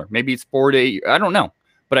similar. Maybe it's 4 to 8. I don't know,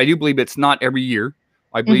 but I do believe it's not every year.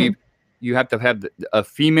 I believe you have to have a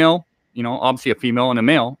female, you know, obviously a female and a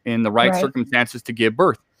male in the right circumstances to give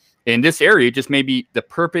birth. In this area, just may be the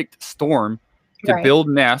perfect storm to build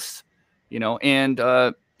nests, you know, and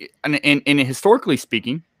historically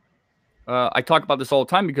speaking, I talk about this all the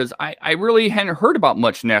time because I really hadn't heard about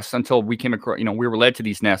much nests until we came across, you know, we were led to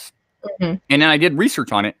these nests. And then I did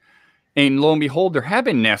research on it, and lo and behold, there have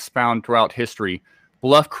been nests found throughout history.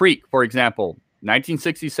 Bluff Creek, for example,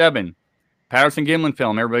 1967, Patterson-Gimlin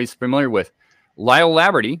film, everybody's familiar with. Lyle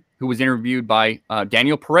Laverty, who was interviewed by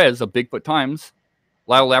Daniel Perez of Bigfoot Times.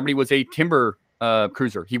 Lyle Laverty was a timber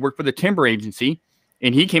cruiser. He worked for the timber agency,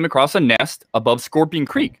 and he came across a nest above Scorpion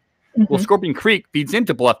Creek. Well, Scorpion Creek feeds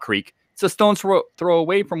into Bluff Creek. It's a stone's throw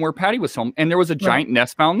away from where Patty was home, and there was a giant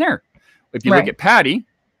nest found there. If you look at Patty,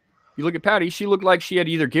 she looked like she had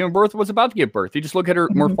either given birth or was about to give birth. You just look at her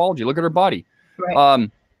morphology, look at her body.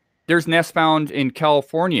 There's nests found in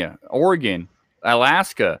California, Oregon,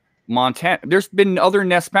 Alaska, Montana. There's been other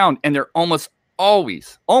nests found, and they're almost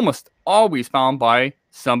always found by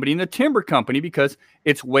somebody in the timber company because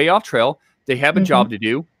it's way off trail. They have a job to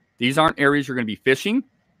do. These aren't areas you're going to be fishing,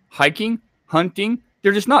 hiking, hunting.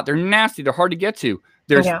 They're just not. They're nasty. They're hard to get to.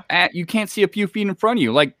 There's you can't see a few feet in front of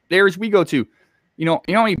you. Like the areas we go to, you know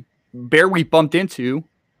how many bear we bumped into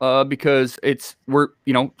because we're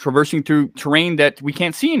you know, traversing through terrain that we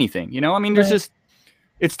can't see anything. You know, I mean, there's just,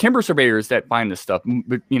 it's timber surveyors that find this stuff,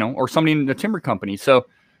 you know, or somebody in the timber company. So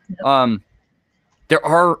there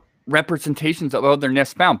are representations of other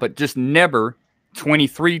nests found, but just never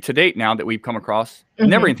 23 to date now that we've come across,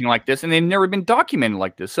 never anything like this, and they've never been documented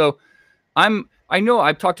like this. So I know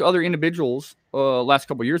I've talked to other individuals last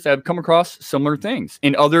couple of years that have come across similar things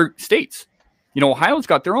in other states. You know, Ohio's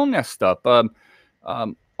got their own nest stuff.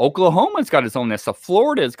 Oklahoma's got its own nest stuff.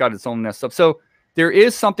 Florida's got its own nest stuff. So there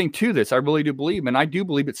is something to this. I really do believe, and I do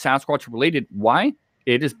believe it's Sasquatch related. Why?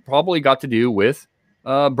 It has probably got to do with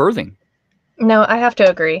birthing. No, I have to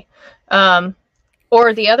agree.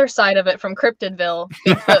 Or the other side of it from Cryptidville,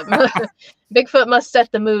 Bigfoot must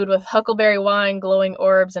set the mood with huckleberry wine, glowing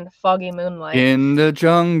orbs, and foggy moonlight. In the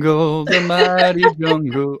jungle, the mighty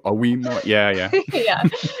jungle. Are we more? Yeah. Yeah.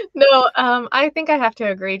 No, I think I have to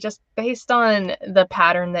agree. Just based on the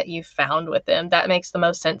pattern that you found with them, that makes the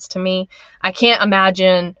most sense to me. I can't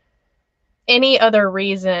imagine any other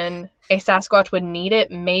reason a Sasquatch would need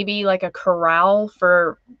it. Maybe like a corral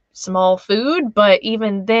for small food, but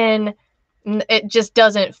even then, it just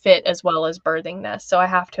doesn't fit as well as birthing nests. So I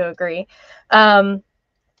have to agree.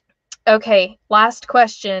 Okay, last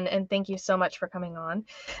question, and thank you so much for coming on,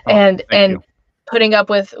 and putting up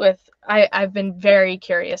with I've been very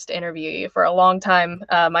curious to interview you for a long time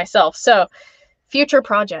myself. So, future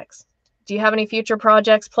projects. Do you have any future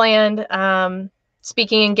projects planned?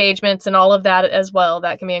 Speaking engagements and all of that as well,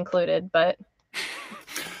 that can be included, but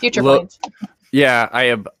future plans. Yeah, I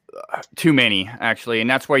have too many, actually, and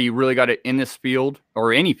that's why you really got to, in this field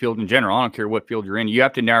or any field in general, I don't care what field you're in, you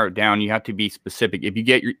have to narrow it down. You have to be specific. If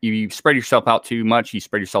you spread yourself out too much, you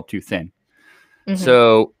spread yourself too thin.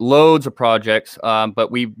 So loads of projects,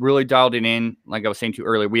 but we really dialed it in. Like I was saying to you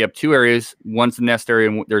earlier, we have 2 areas. One's the nest area,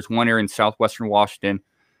 and there's one area in southwestern Washington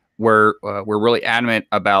where we're really adamant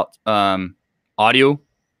about audio,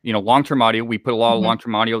 long-term audio. We put a lot of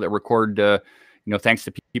long-term audio that record thanks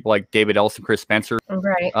to people like David Ellison, Chris Spencer,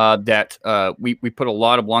 right? We put a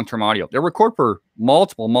lot of long-term audio. They record for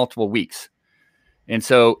multiple weeks. And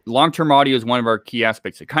so long-term audio is one of our key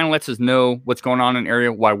aspects. It kind of lets us know what's going on in an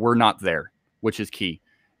area, why we're not there, which is key.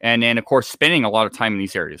 And then, of course, spending a lot of time in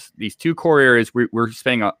these areas. These 2 core areas, we're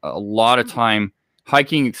spending a lot of time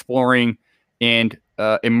hiking, exploring, and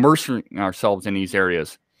immersing ourselves in these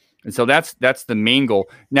areas. And so that's the main goal.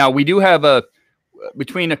 Now, we do have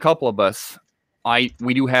between a couple of us,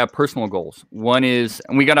 we do have personal goals. One is,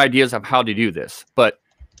 and we got ideas of how to do this, but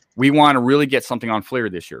we want to really get something on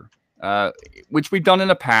FLIR this year, which we've done in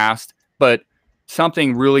the past, but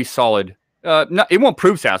something really solid. It won't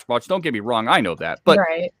prove Sasquatch, don't get me wrong, I know that, but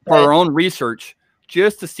for our own research,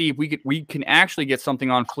 just to see if we can actually get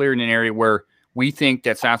something on FLIR in an area where we think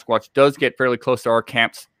that Sasquatch does get fairly close to our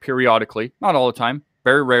camps periodically, not all the time,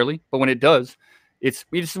 very rarely, but when it does, it's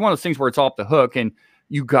one of those things where it's off the hook, and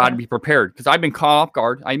you got to be prepared, because I've been caught off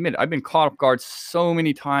guard. I admit it, I've been caught off guard so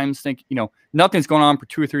many times. Think nothing's going on for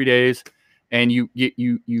 2 or 3 days, and you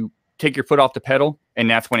take your foot off the pedal, and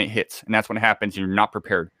that's when it hits, and that's when it happens. And you're not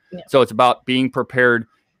prepared. Yeah. So it's about being prepared,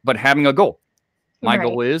 but having a goal. My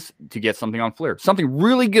goal is to get something on FLIR, something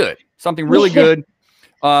really good.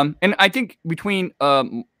 And I think between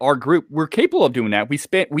our group, we're capable of doing that. We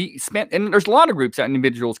spent, and there's a lot of groups that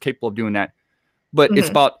individuals capable of doing that, but it's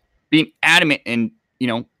about being adamant and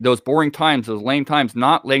those boring times, those lame times,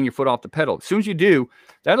 not letting your foot off the pedal. As soon as you do,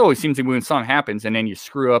 that always seems to be when something happens, and then you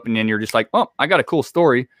screw up, and then you're just like, oh, I got a cool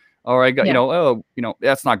story, or I got,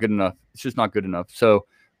 that's not good enough. It's just not good enough. So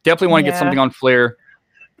definitely want to get something on FLIR,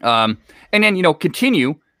 and then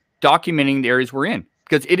continue documenting the areas we're in,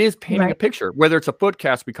 because it is painting a picture. Whether it's a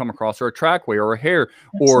footcast we come across, or a trackway, or a hair,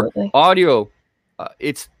 or audio,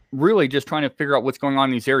 it's really just trying to figure out what's going on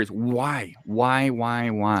in these areas. Why? I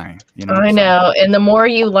know. And the more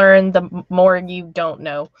you learn, the more you don't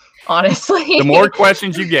know, honestly. The more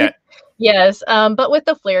questions you get. Yes. But with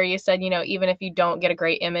the FLIR, you said, even if you don't get a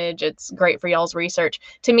great image, it's great for y'all's research.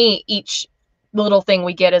 To me, each little thing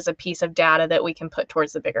we get is a piece of data that we can put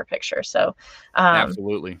towards the bigger picture. So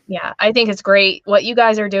absolutely. Yeah, I think it's great what you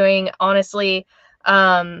guys are doing. Honestly,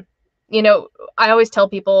 I always tell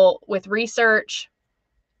people with research,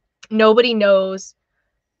 nobody knows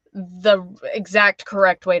the exact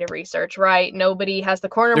correct way to research, right? Nobody has the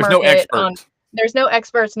corner market. There's no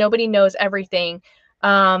experts. Nobody knows everything.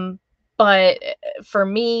 But for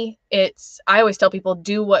me, I always tell people,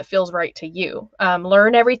 do what feels right to you.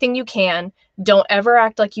 Learn everything you can. Don't ever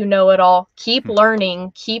act like you know it all. Keep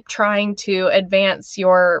learning. Keep trying to advance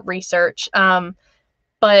your research.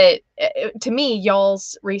 But to me,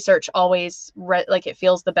 y'all's research always it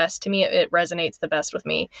feels the best to me. It resonates the best with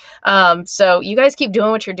me. So you guys keep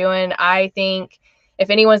doing what you're doing. I think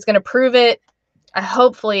if anyone's going to prove it,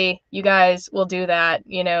 hopefully you guys will do that,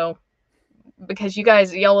 because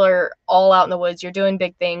y'all are all out in the woods. You're doing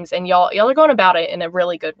big things, and y'all are going about it in a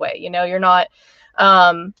really good way. You're not,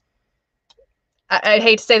 I'd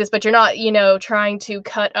hate to say this, but you're not, trying to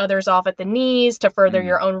cut others off at the knees to further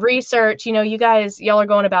your own research. Y'all are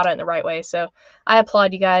going about it in the right way. So I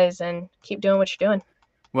applaud you guys, and keep doing what you're doing.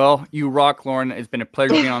 Well, you rock, Lauren. It's been a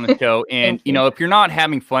pleasure being on the show. And, if you're not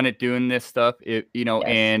having fun at doing this stuff,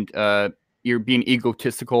 and you're being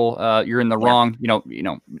egotistical, you're in the wrong,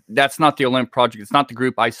 that's not the Olymp Project. It's not the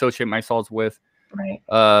group I associate myself with. Right.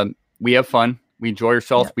 We have fun. We enjoy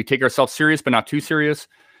ourselves. Yeah. We take ourselves serious, but not too serious.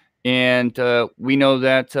 And we know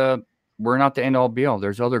that we're not the end all be all.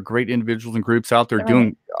 There's other great individuals and groups out there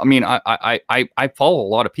doing. I mean, I follow a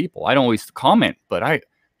lot of people. I don't always comment, but a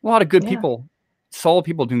lot of good people, solid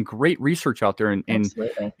people doing great research out there. And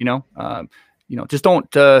Absolutely. Just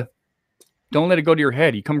don't let it go to your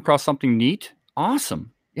head. You come across something neat,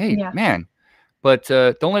 awesome, hey man, but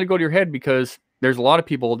don't let it go to your head, because there's a lot of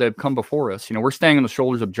people that have come before us. We're standing on the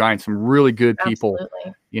shoulders of giants, some really good people,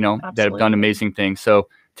 that have done amazing things. So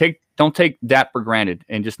don't take that for granted,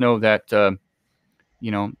 and just know that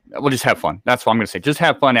we'll just have fun. That's what I'm going to say. Just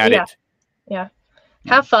have fun at it. Yeah.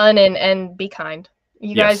 Have fun and be kind.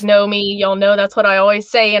 You guys know me. Y'all know that's what I always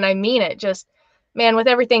say, and I mean it. Just, man, with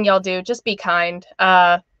everything y'all do, just be kind.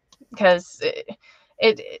 Because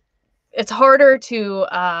it's harder to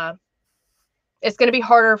it's going to be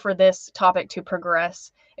harder for this topic to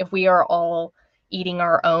progress if we are all eating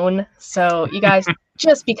our own. So you guys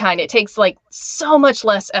just be kind. It takes like so much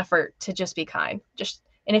less effort to just be kind.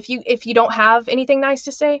 And if you don't have anything nice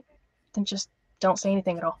to say, then just don't say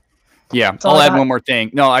anything at all. Yeah, I'll add one more thing.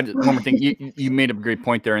 No, one more thing. You made a great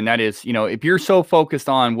point there, and that is, if you're so focused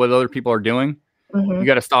on what other people are doing, you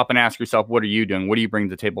got to stop and ask yourself, what are you doing? What do you bring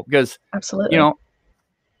to the table? Because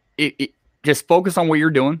just focus on what you're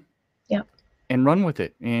doing. Yeah. And run with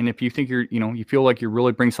it. And if you think you feel like you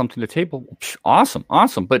really bring something to the table, awesome.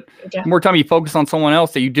 But the more time you focus on someone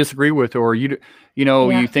else that you disagree with, or you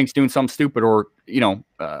think's doing something stupid, or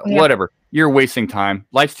whatever, you're wasting time.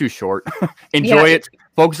 Life's too short. Enjoy it.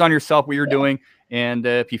 Focus on yourself, what you're doing, and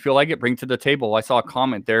if you feel like it, bring it to the table. I saw a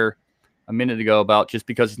comment there a minute ago about just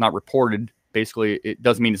because it's not reported, basically it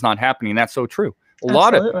doesn't mean it's not happening. And that's so true. A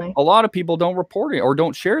lot of people don't report it or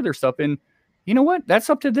don't share their stuff, and you know what? That's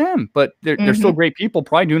up to them. But they're still great people,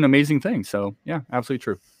 probably doing amazing things. So yeah, absolutely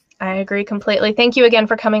true. I agree completely. Thank you again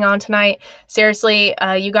for coming on tonight. Seriously,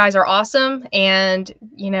 you guys are awesome, and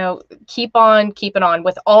keep on keeping on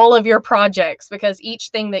with all of your projects, because each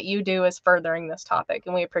thing that you do is furthering this topic,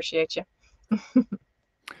 and we appreciate you.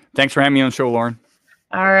 Thanks for having me on the show, Lauren.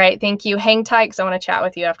 All right, thank you. Hang tight, because I want to chat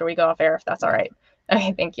with you after we go off air, if that's all right.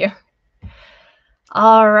 Okay, thank you.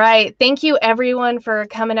 All right, thank you everyone for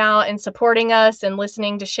coming out and supporting us and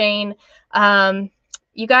listening to Shane.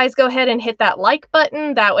 You guys go ahead and hit that like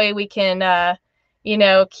button. That way we can,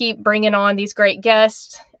 keep bringing on these great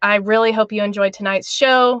guests. I really hope you enjoyed tonight's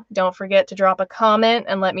show. Don't forget to drop a comment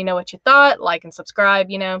and let me know what you thought. Like and subscribe.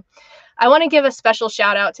 I want to give a special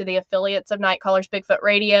shout out to the affiliates of Night Callers Bigfoot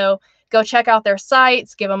Radio. Go check out their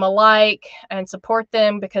sites, give them a like, and support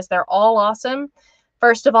them, because they're all awesome.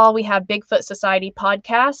 First of all, we have Bigfoot Society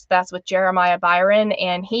podcast. That's with Jeremiah Byron,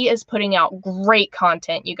 and he is putting out great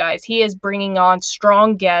content, you guys. He is bringing on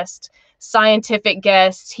strong guests, scientific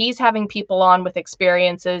guests. He's having people on with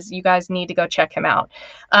experiences. You guys need to go check him out.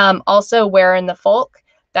 Also, Where in the Folk.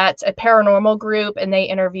 That's a paranormal group, and they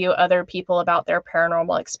interview other people about their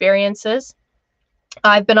paranormal experiences.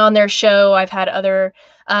 I've been on their show. I've had other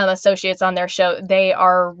associates on their show. They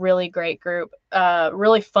are a really great group.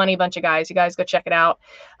 Really funny bunch of guys. You guys go check it out.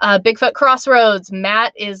 Bigfoot Crossroads.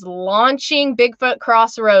 Matt is launching Bigfoot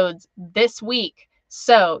Crossroads this week.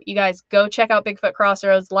 So you guys go check out Bigfoot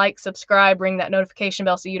Crossroads. Like, subscribe, ring that notification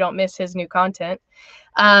bell so you don't miss his new content.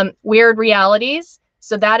 Weird Realities.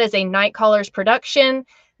 So that is a Night Callers production.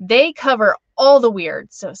 They cover all the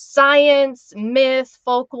weird. So science, myth,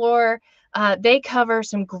 folklore. They cover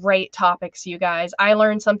some great topics, you guys. I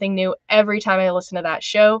learn something new every time I listen to that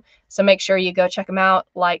show. So make sure you go check them out.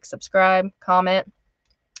 Like, subscribe, comment.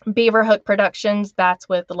 Beaver Hook Productions. That's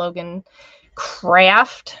with Logan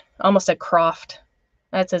Craft. Almost said Croft.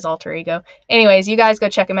 That's his alter ego. Anyways, you guys go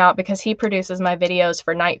check him out, because he produces my videos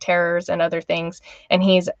for Night Terrors and other things. And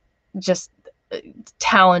he's just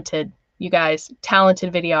talented. You guys,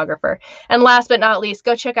 talented videographer. And last but not least,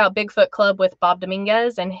 go check out Bigfoot Club with Bob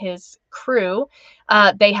Dominguez and his crew.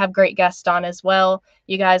 They have great guests on as well.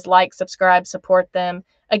 You guys like, subscribe, support them.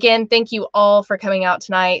 Again, thank you all for coming out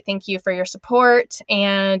tonight. Thank you for your support.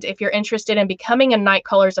 And if you're interested in becoming a Night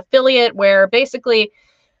Callers affiliate, where basically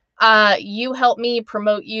you help me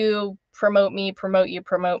promote you, promote me, promote you,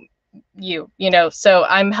 promote you, so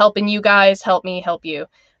I'm helping you guys help me help you.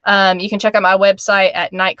 You can check out my website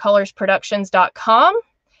at nightcallersproductions.com,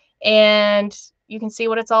 and you can see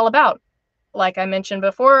what it's all about. Like I mentioned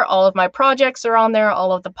before, all of my projects are on there,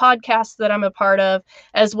 all of the podcasts that I'm a part of,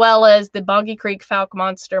 as well as the Boggy Creek Falcon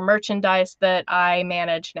Monster merchandise that I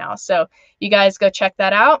manage now. So you guys go check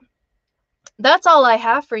that out. That's all I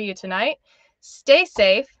have for you tonight. Stay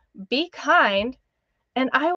safe, be kind, and I